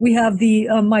 We have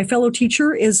my fellow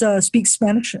teacher speaks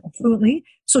Spanish fluently,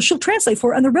 so she'll translate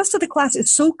for her. And the rest of the class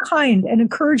is so kind and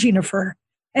encouraging of her,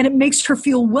 and it makes her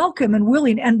feel welcome and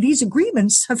willing. And these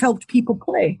agreements have helped people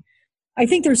play. I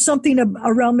think there's something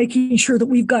around making sure that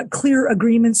we've got clear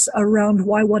agreements around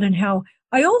why, what, and how.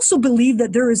 I also believe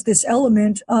that there is this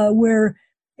element where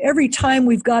every time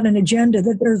we've got an agenda,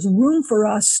 that there's room for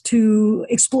us to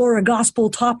explore a gospel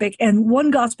topic. And one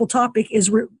gospel topic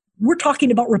is we're talking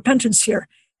about repentance here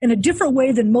in a different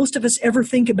way than most of us ever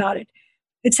think about it.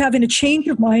 It's having a change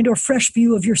of mind or fresh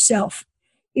view of yourself.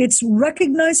 It's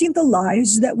recognizing the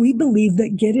lies that we believe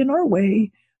that get in our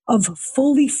way of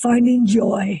fully finding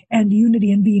joy and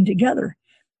unity and being together.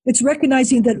 It's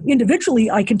recognizing that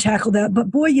individually I can tackle that, but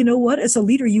boy, you know what? As a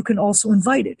leader, you can also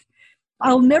invite it.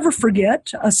 I'll never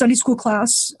forget a Sunday school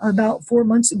class about 4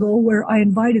 months ago where I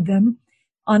invited them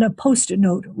on a Post-it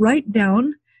note, write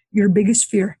down your biggest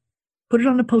fear, put it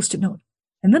on a Post-it note.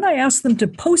 And then I asked them to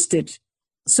post it.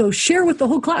 So share with the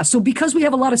whole class. So because we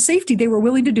have a lot of safety, they were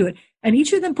willing to do it. And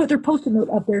each of them put their Post-it note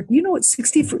up there. Do you know what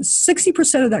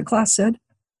 60% of that class said?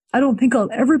 I don't think I'll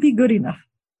ever be good enough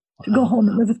to go home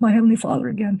and live with my Heavenly Father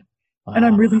again. Wow. And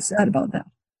I'm really sad about that.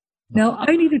 Now,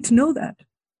 I needed to know that.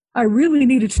 I really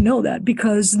needed to know that,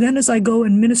 because then as I go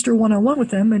and minister one-on-one with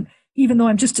them, and even though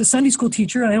I'm just a Sunday school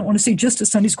teacher, I don't want to say just a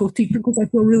Sunday school teacher because I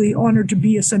feel really honored to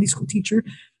be a Sunday school teacher,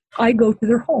 I go to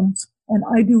their homes and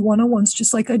I do one-on-ones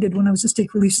just like I did when I was a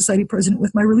Stake Relief Society president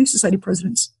with my Relief Society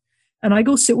presidents. And I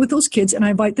go sit with those kids and I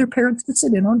invite their parents to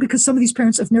sit in on, because some of these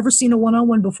parents have never seen a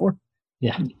one-on-one before.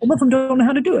 Yeah. Some of them don't know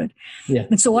how to do it. Yeah.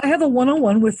 And so I have a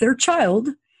one-on-one with their child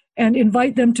and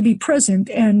invite them to be present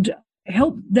and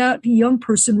help that young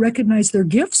person recognize their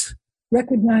gifts,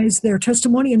 recognize their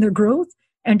testimony and their growth,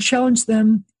 and challenge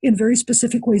them in very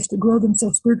specific ways to grow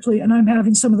themselves spiritually. And I'm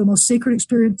having some of the most sacred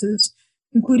experiences,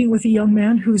 including with a young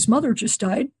man whose mother just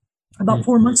died about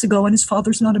 4 months ago, and his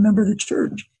father's not a member of the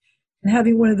church. And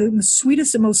having one of the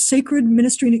sweetest and most sacred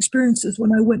ministering experiences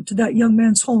when I went to that young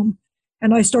man's home.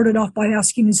 And I started off by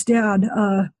asking his dad,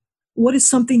 what is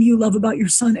something you love about your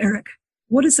son, Eric?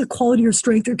 What is a quality or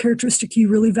strength or characteristic you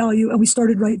really value? And we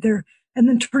started right there. And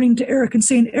then turning to Eric and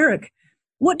saying, Eric,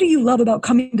 what do you love about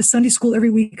coming to Sunday school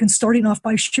every week and starting off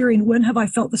by sharing, when have I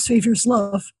felt the Savior's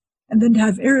love? And then to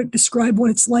have Eric describe what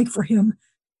it's like for him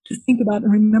to think about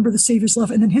and remember the Savior's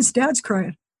love. And then his dad's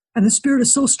crying. And the Spirit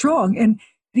is so strong. And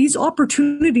these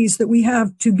opportunities that we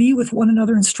have to be with one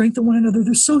another and strengthen one another,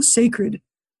 they're so sacred.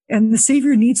 And the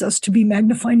Savior needs us to be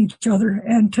magnifying each other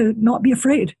and to not be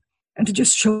afraid and to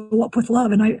just show up with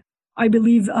love. And I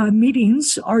believe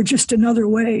meetings are just another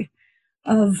way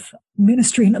of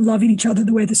ministering and loving each other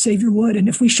the way the Savior would. And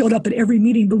if we showed up at every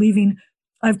meeting believing,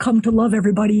 I've come to love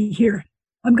everybody here,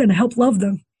 I'm going to help love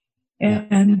them.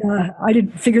 And I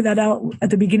didn't figure that out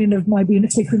at the beginning of my being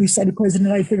a Stake Relief Society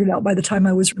president. I figured it out by the time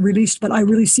I was released, but I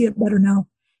really see it better now.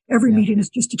 Every meeting is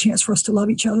just a chance for us to love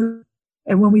each other.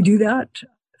 And when we do that,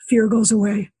 fear goes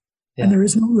away and there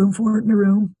is no room for it in the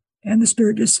room. and the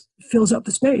Spirit just fills up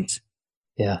the space.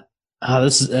 Yeah.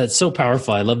 This is that's so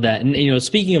powerful. I love that. And,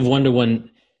 speaking of one-to-one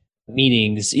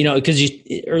meetings, because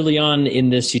early on in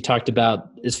this, you talked about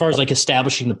as far as like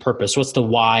establishing the purpose, what's the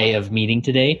why of meeting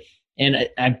today? And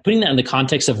I'm putting that in the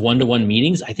context of one-to-one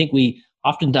meetings. I think we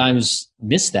oftentimes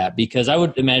miss that, because I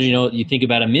would imagine, you think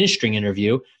about a ministering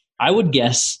interview, I would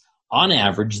guess on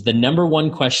average, the number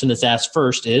one question that's asked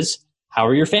first is, how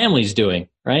are your families doing?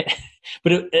 Right.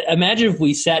 But imagine if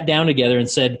we sat down together and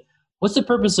said, what's the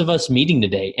purpose of us meeting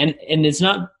today? And it's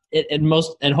not,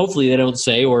 and hopefully they don't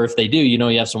say, or if they do,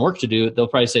 you have some work to do, they'll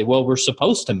probably say, well, we're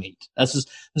supposed to meet. This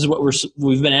is what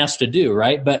we've been asked to do.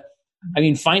 Right. But I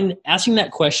mean, asking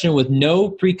that question with no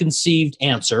preconceived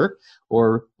answer,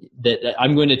 or that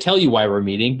I'm going to tell you why we're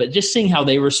meeting, but just seeing how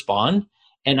they respond.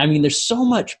 And I mean, there's so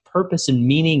much purpose and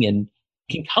meaning and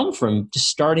can come from just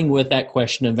starting with that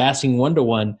question of asking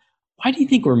one-to-one, why do you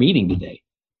think we're meeting today?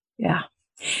 Yeah.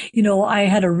 I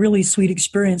had a really sweet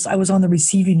experience. I was on the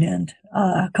receiving end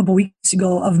a couple of weeks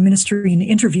ago of ministering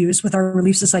interviews with our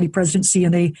Relief Society presidency,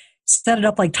 and they set it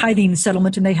up like tithing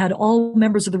settlement, and they had all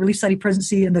members of the Relief Society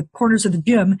presidency in the corners of the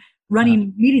gym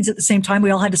running meetings at the same time.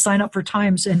 We all had to sign up for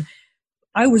times, and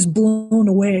I was blown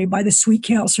away by the sweet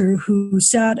counselor who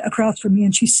sat across from me,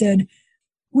 and she said,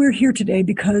 we're here today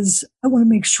because I want to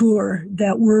make sure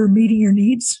that we're meeting your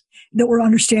needs, that we're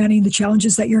understanding the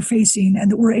challenges that you're facing,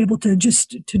 and that we're able to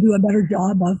do a better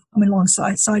job of coming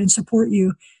alongside and support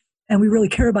you. And we really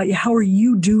care about you. How are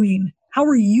you doing? How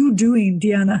are you doing,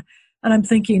 Deanna? And I'm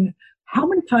thinking, how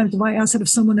many times have I asked that of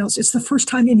someone else? It's the first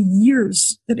time in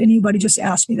years that anybody just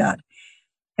asked me that.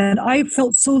 And I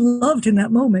felt so loved in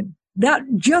that moment. That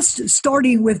just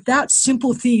starting with that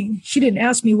simple thing, she didn't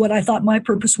ask me what I thought my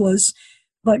purpose was,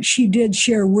 but she did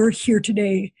share, we're here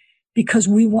today because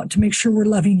we want to make sure we're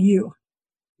loving you.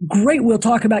 Great, we'll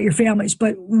talk about your families,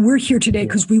 but we're here today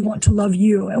because we want to love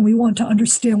you and we want to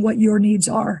understand what your needs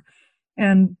are.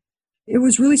 And it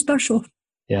was really special.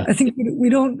 Yeah. I think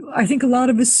I think a lot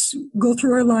of us go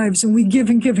through our lives and we give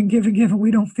and give and give and give, and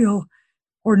we don't feel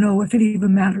or know if it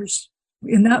even matters.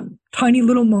 In that tiny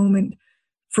little moment,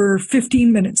 for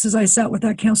 15 minutes, as I sat with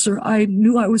that counselor, I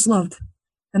knew I was loved.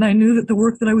 And I knew that the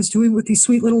work that I was doing with these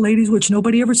sweet little ladies, which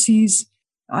nobody ever sees,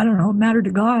 I don't know, mattered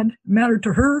to God, mattered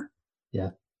to her. Yeah.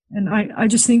 And I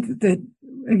just think that,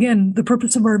 again, the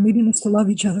purpose of our meeting is to love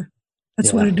each other.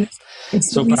 That's what it is.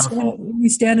 It's so we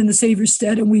stand in the Savior's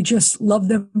stead and we just love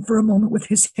them for a moment with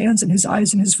his hands and his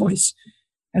eyes and his voice.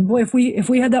 And boy, if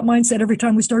we had that mindset every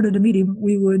time we started a meeting,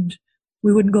 we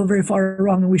wouldn't go very far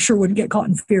wrong, and we sure wouldn't get caught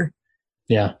in fear.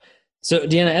 Yeah. So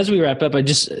Deanna, as we wrap up,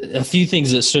 a few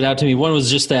things that stood out to me. One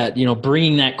was just that,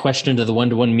 bringing that question to the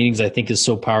one-to-one meetings, I think is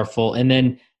so powerful. And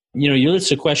then, your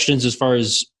list of questions as far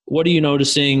as what are you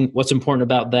noticing? What's important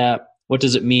about that? What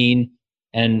does it mean?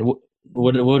 And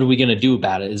what are we going to do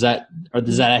about it? Is that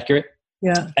accurate?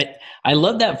 Yeah. I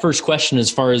love that first question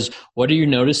as far as what are you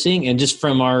noticing? And just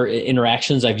from our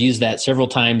interactions, I've used that several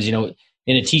times, in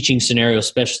a teaching scenario,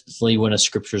 especially when a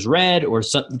scripture is read or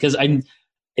something, because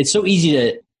it's so easy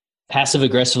to passive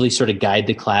aggressively sort of guide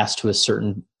the class to a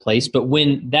certain place. But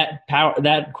when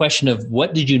that question of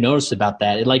what did you notice about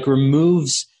that, it like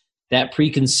removes that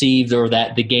preconceived or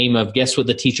the game of guess what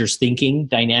the teacher's thinking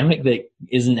dynamic that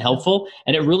isn't helpful.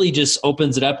 And it really just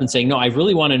opens it up and saying, no, I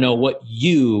really want to know what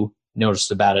you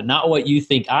noticed about it, not what you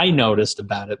think I noticed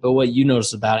about it, but what you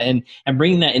noticed about it. And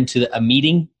bringing that into a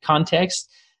meeting context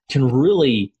can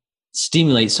really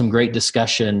stimulate some great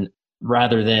discussion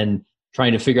rather than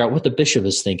trying to figure out what the bishop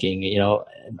is thinking.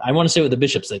 I want to say what the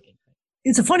bishop's thinking.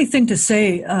 It's a funny thing to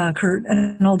say, Kurt,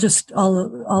 and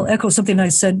I'll echo something I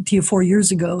said to you 4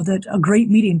 years ago, that a great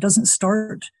meeting doesn't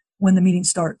start when the meeting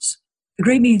starts. The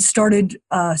great meeting started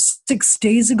 6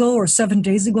 days ago or 7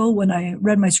 days ago when I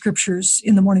read my scriptures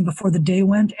in the morning before the day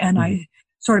went, and I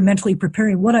started mentally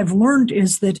preparing. What I've learned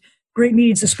is that great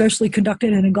meetings, especially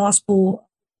conducted in a gospel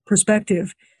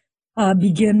perspective,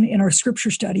 begin in our scripture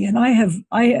study. And I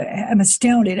am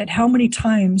astounded at how many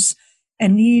times a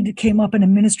need came up in a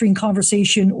ministering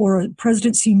conversation or a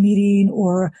presidency meeting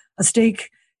or a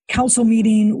stake council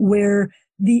meeting where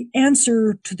the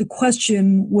answer to the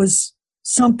question was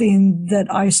something that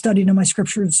I studied in my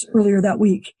scriptures earlier that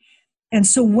week. And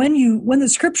so when the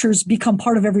scriptures become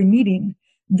part of every meeting,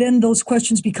 then those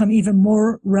questions become even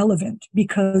more relevant,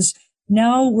 because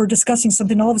now we're discussing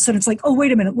something. All of a sudden it's like, oh,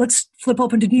 wait a minute, let's flip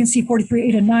open to D&C 43,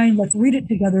 8, and 9. Let's read it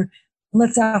together.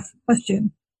 Let's ask the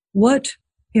question, what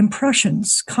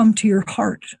impressions come to your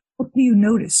heart? What do you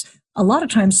notice? A lot of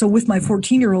times, so with my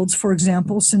 14-year-olds, for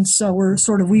example, since we're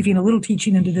sort of weaving a little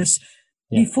teaching into this,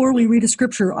 before we read a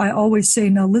scripture, I always say,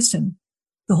 now listen,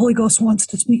 the Holy Ghost wants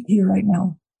to speak to you right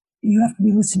now. You have to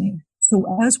be listening. So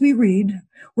as we read,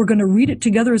 we're going to read it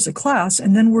together as a class,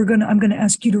 and then I'm going to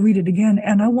ask you to read it again.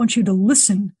 And I want you to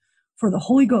listen for the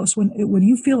Holy Ghost. When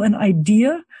you feel an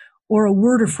idea or a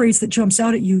word or phrase that jumps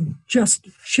out at you, just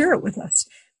share it with us.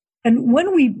 And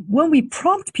when we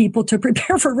prompt people to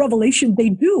prepare for revelation, they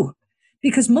do,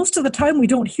 because most of the time we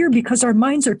don't hear because our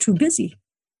minds are too busy.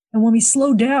 And when we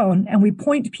slow down and we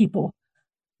point people,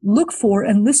 look for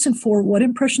and listen for what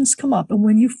impressions come up. And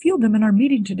when you feel them in our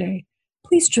meeting today,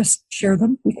 please just share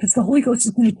them, because the Holy Ghost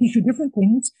is going to teach you different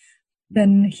things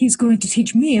than he's going to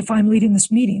teach me if I'm leading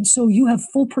this meeting. So you have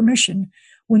full permission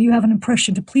when you have an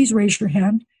impression to please raise your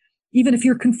hand. Even if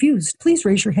you're confused, please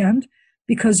raise your hand,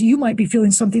 because you might be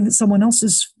feeling something that someone else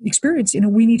is experiencing,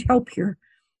 and we need help here.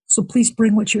 So please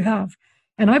bring what you have.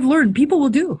 And I've learned people will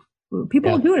do it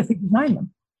if they design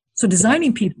them. So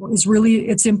designing people is really,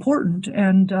 it's important,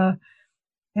 and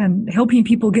helping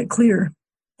people get clear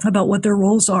about what their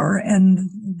roles are, and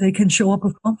they can show up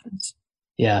with confidence.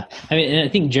 Yeah. I mean, and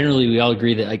I think generally we all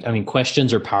agree that,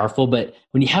 questions are powerful, but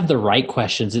when you have the right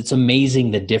questions, it's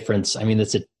amazing the difference. I mean,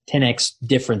 it's a 10x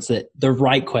difference that the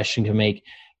right question can make,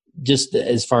 just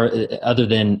as far other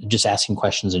than just asking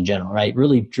questions in general, right?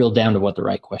 Really drill down to what the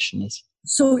right question is.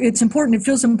 So it's important. It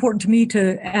feels important to me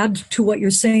to add to what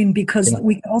you're saying, because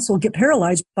we can also get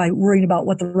paralyzed by worrying about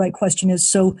what the right question is.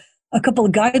 So a couple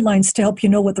of guidelines to help you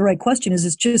know what the right question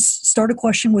is just start a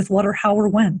question with what or how or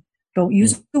when. Don't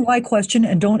use the why question,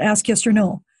 and don't ask yes or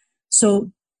no.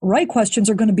 So right questions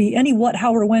are going to be any what,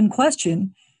 how, or when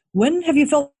question. When have you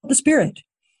felt the Spirit?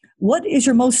 What is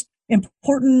your most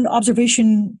important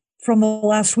observation from the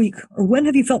last week? Or when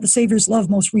have you felt the Savior's love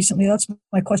most recently? That's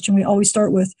my question we always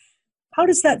start with. How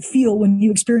does that feel when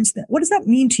you experience that? What does that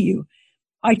mean to you?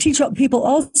 I teach people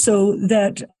also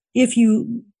that if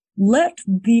you let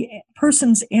the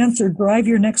person's answer drive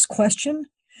your next question,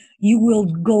 you will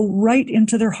go right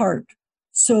into their heart.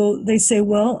 So they say,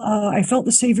 well, I felt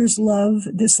the Savior's love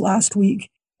this last week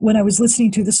when I was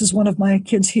listening to, this is one of my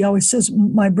kids, he always says,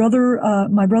 my brother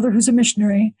who's a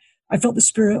missionary, I felt the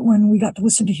Spirit when we got to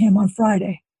listen to him on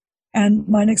Friday. And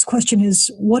my next question is,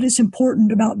 what is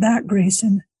important about that,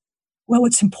 Grayson? Well,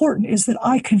 what's important is that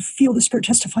I can feel the Spirit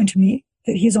testifying to me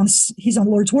that he's on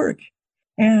Lord's work.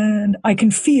 And I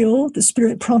can feel the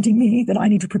Spirit prompting me that I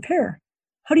need to prepare.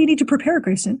 How do you need to prepare,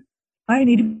 Grayson? I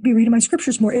need to be reading my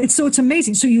scriptures more. It's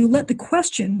amazing. So you let the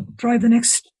question drive the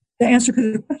answer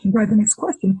to the question drive the next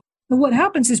question. And what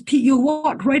happens is, Pete, you'll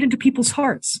walk right into people's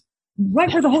hearts,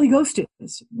 right where the Holy Ghost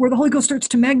is, where the Holy Ghost starts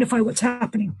to magnify what's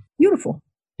happening. Beautiful.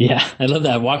 Yeah, I love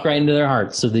that. Walk right into their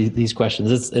hearts. So these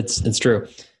questions, it's true.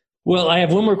 Well, I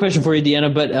have one more question for you,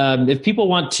 Deanna, but if people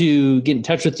want to get in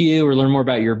touch with you or learn more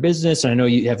about your business, and I know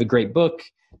you have a great book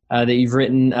that you've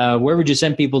written, where would you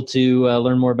send people to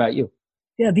learn more about you?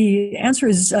 Yeah, the answer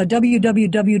is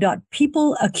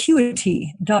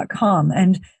www.peopleacuity.com.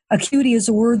 And acuity is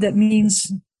a word that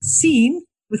means seeing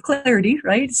with clarity,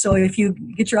 right? So if you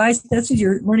get your eyes tested,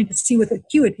 you're learning to see with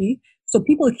acuity. So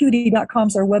peopleacuity.com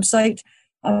is our website.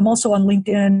 I'm also on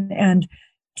LinkedIn. And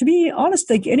to be honest,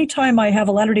 like anytime I have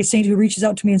a Latter-day Saint who reaches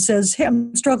out to me and says, hey,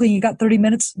 I'm struggling, you got 30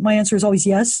 minutes? My answer is always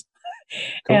yes.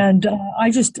 Cool. And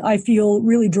I feel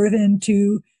really driven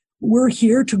we're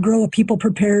here to grow a people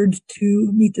prepared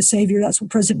to meet the Savior. That's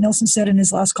what President Nelson said in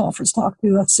his last conference talk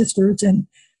to us sisters. And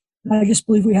I just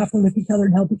believe we have to lift each other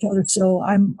and help each other. So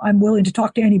I'm willing to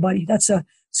talk to anybody. That's a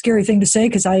scary thing to say,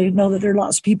 because I know that there are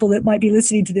lots of people that might be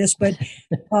listening to this. But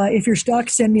if you're stuck,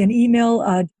 send me an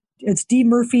email. It's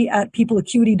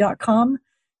dmurphy@peopleacuity.com.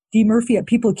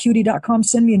 dmurphy@peopleacuity.com.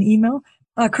 Send me an email.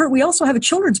 Kurt, we also have a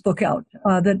children's book out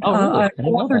that I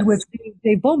authored with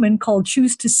Dave Bowman called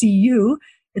Choose to See You.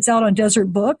 It's out on Desert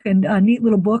Book, and a neat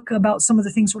little book about some of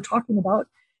the things we're talking about.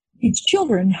 Teach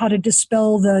children how to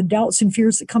dispel the doubts and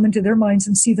fears that come into their minds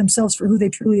and see themselves for who they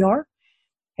truly are.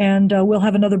 And we'll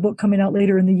have another book coming out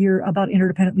later in the year about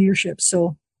interdependent leadership.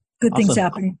 So good things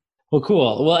happening. Well,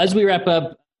 cool. Well, as we wrap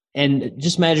up, and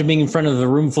just imagine being in front of a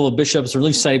room full of bishops,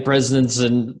 Relief Society presidents,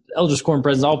 and Elders Quorum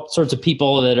presidents, all sorts of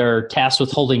people that are tasked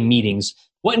with holding meetings.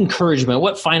 What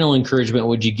final encouragement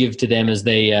would you give to them as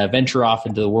they venture off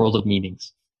into the world of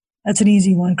meetings? That's an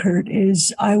easy one, Kurt,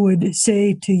 is I would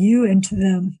say to you and to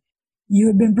them, you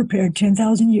have been prepared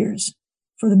 10,000 years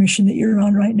for the mission that you're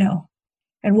on right now.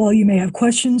 And while you may have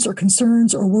questions or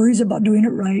concerns or worries about doing it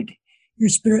right, your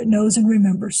spirit knows and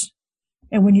remembers.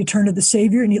 And when you turn to the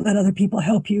Savior and you let other people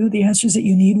help you, the answers that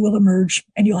you need will emerge,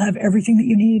 and you'll have everything that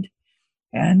you need.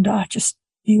 And just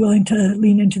be willing to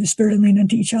lean into the Spirit and lean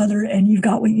into each other, and you've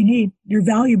got what you need. You're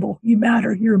valuable. You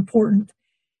matter. You're important.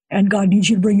 And God needs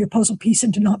you to bring your puzzle piece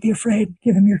and to not be afraid.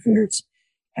 Give him your fears.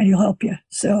 and he'll help you.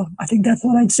 So I think that's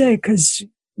what I'd say, because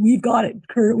we've got it,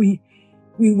 Kurt. We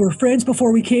were friends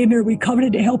before we came here. We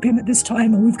covenanted to help him at this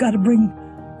time, and we've got to bring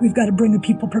the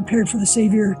people prepared for the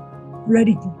Savior,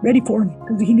 ready for him,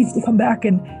 because he needs to come back.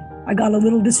 And I got a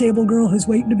little disabled girl who's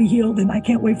waiting to be healed, and I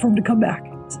can't wait for him to come back.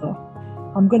 So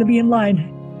I'm going to be in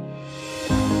line.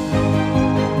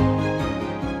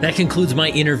 That concludes my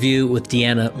interview with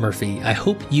Deanna Murphy. I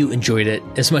hope you enjoyed it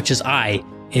as much as I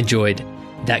enjoyed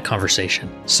that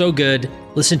conversation. So good.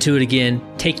 Listen to it again,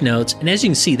 take notes. And as you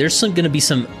can see, there's going to be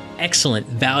some excellent,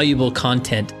 valuable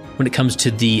content when it comes to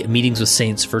the Meetings with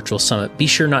Saints virtual summit. Be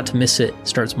sure not to miss it. It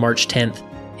starts March 10th,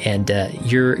 and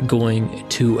you're going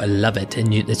to love it.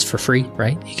 And it's for free,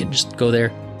 right? You can just go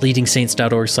there,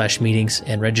 leadingsaints.org/meetings,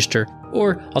 and register.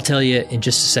 Or I'll tell you in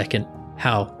just a second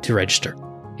how to register.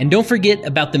 And don't forget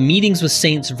about the Meetings with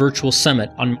Saints virtual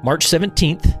summit on March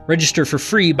 17th. Register for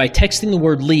free by texting the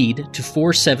word LEAD to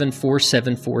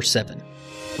 474747.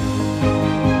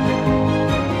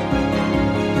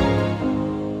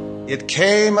 It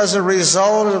came as a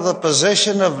result of the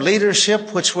position of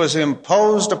leadership which was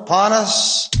imposed upon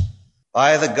us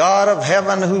by the God of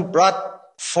heaven, who brought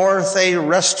forth a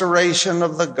restoration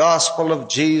of the gospel of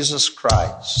Jesus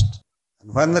Christ.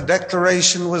 And when the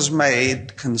declaration was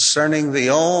made concerning the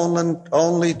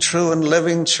only true and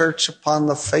living church upon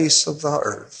the face of the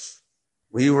earth,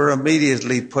 we were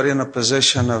immediately put in a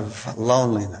position of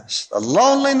loneliness, the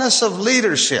loneliness of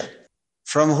leadership,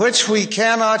 from which we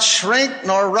cannot shrink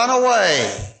nor run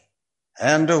away,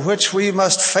 and to which we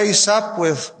must face up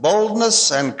with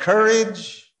boldness and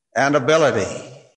courage and ability.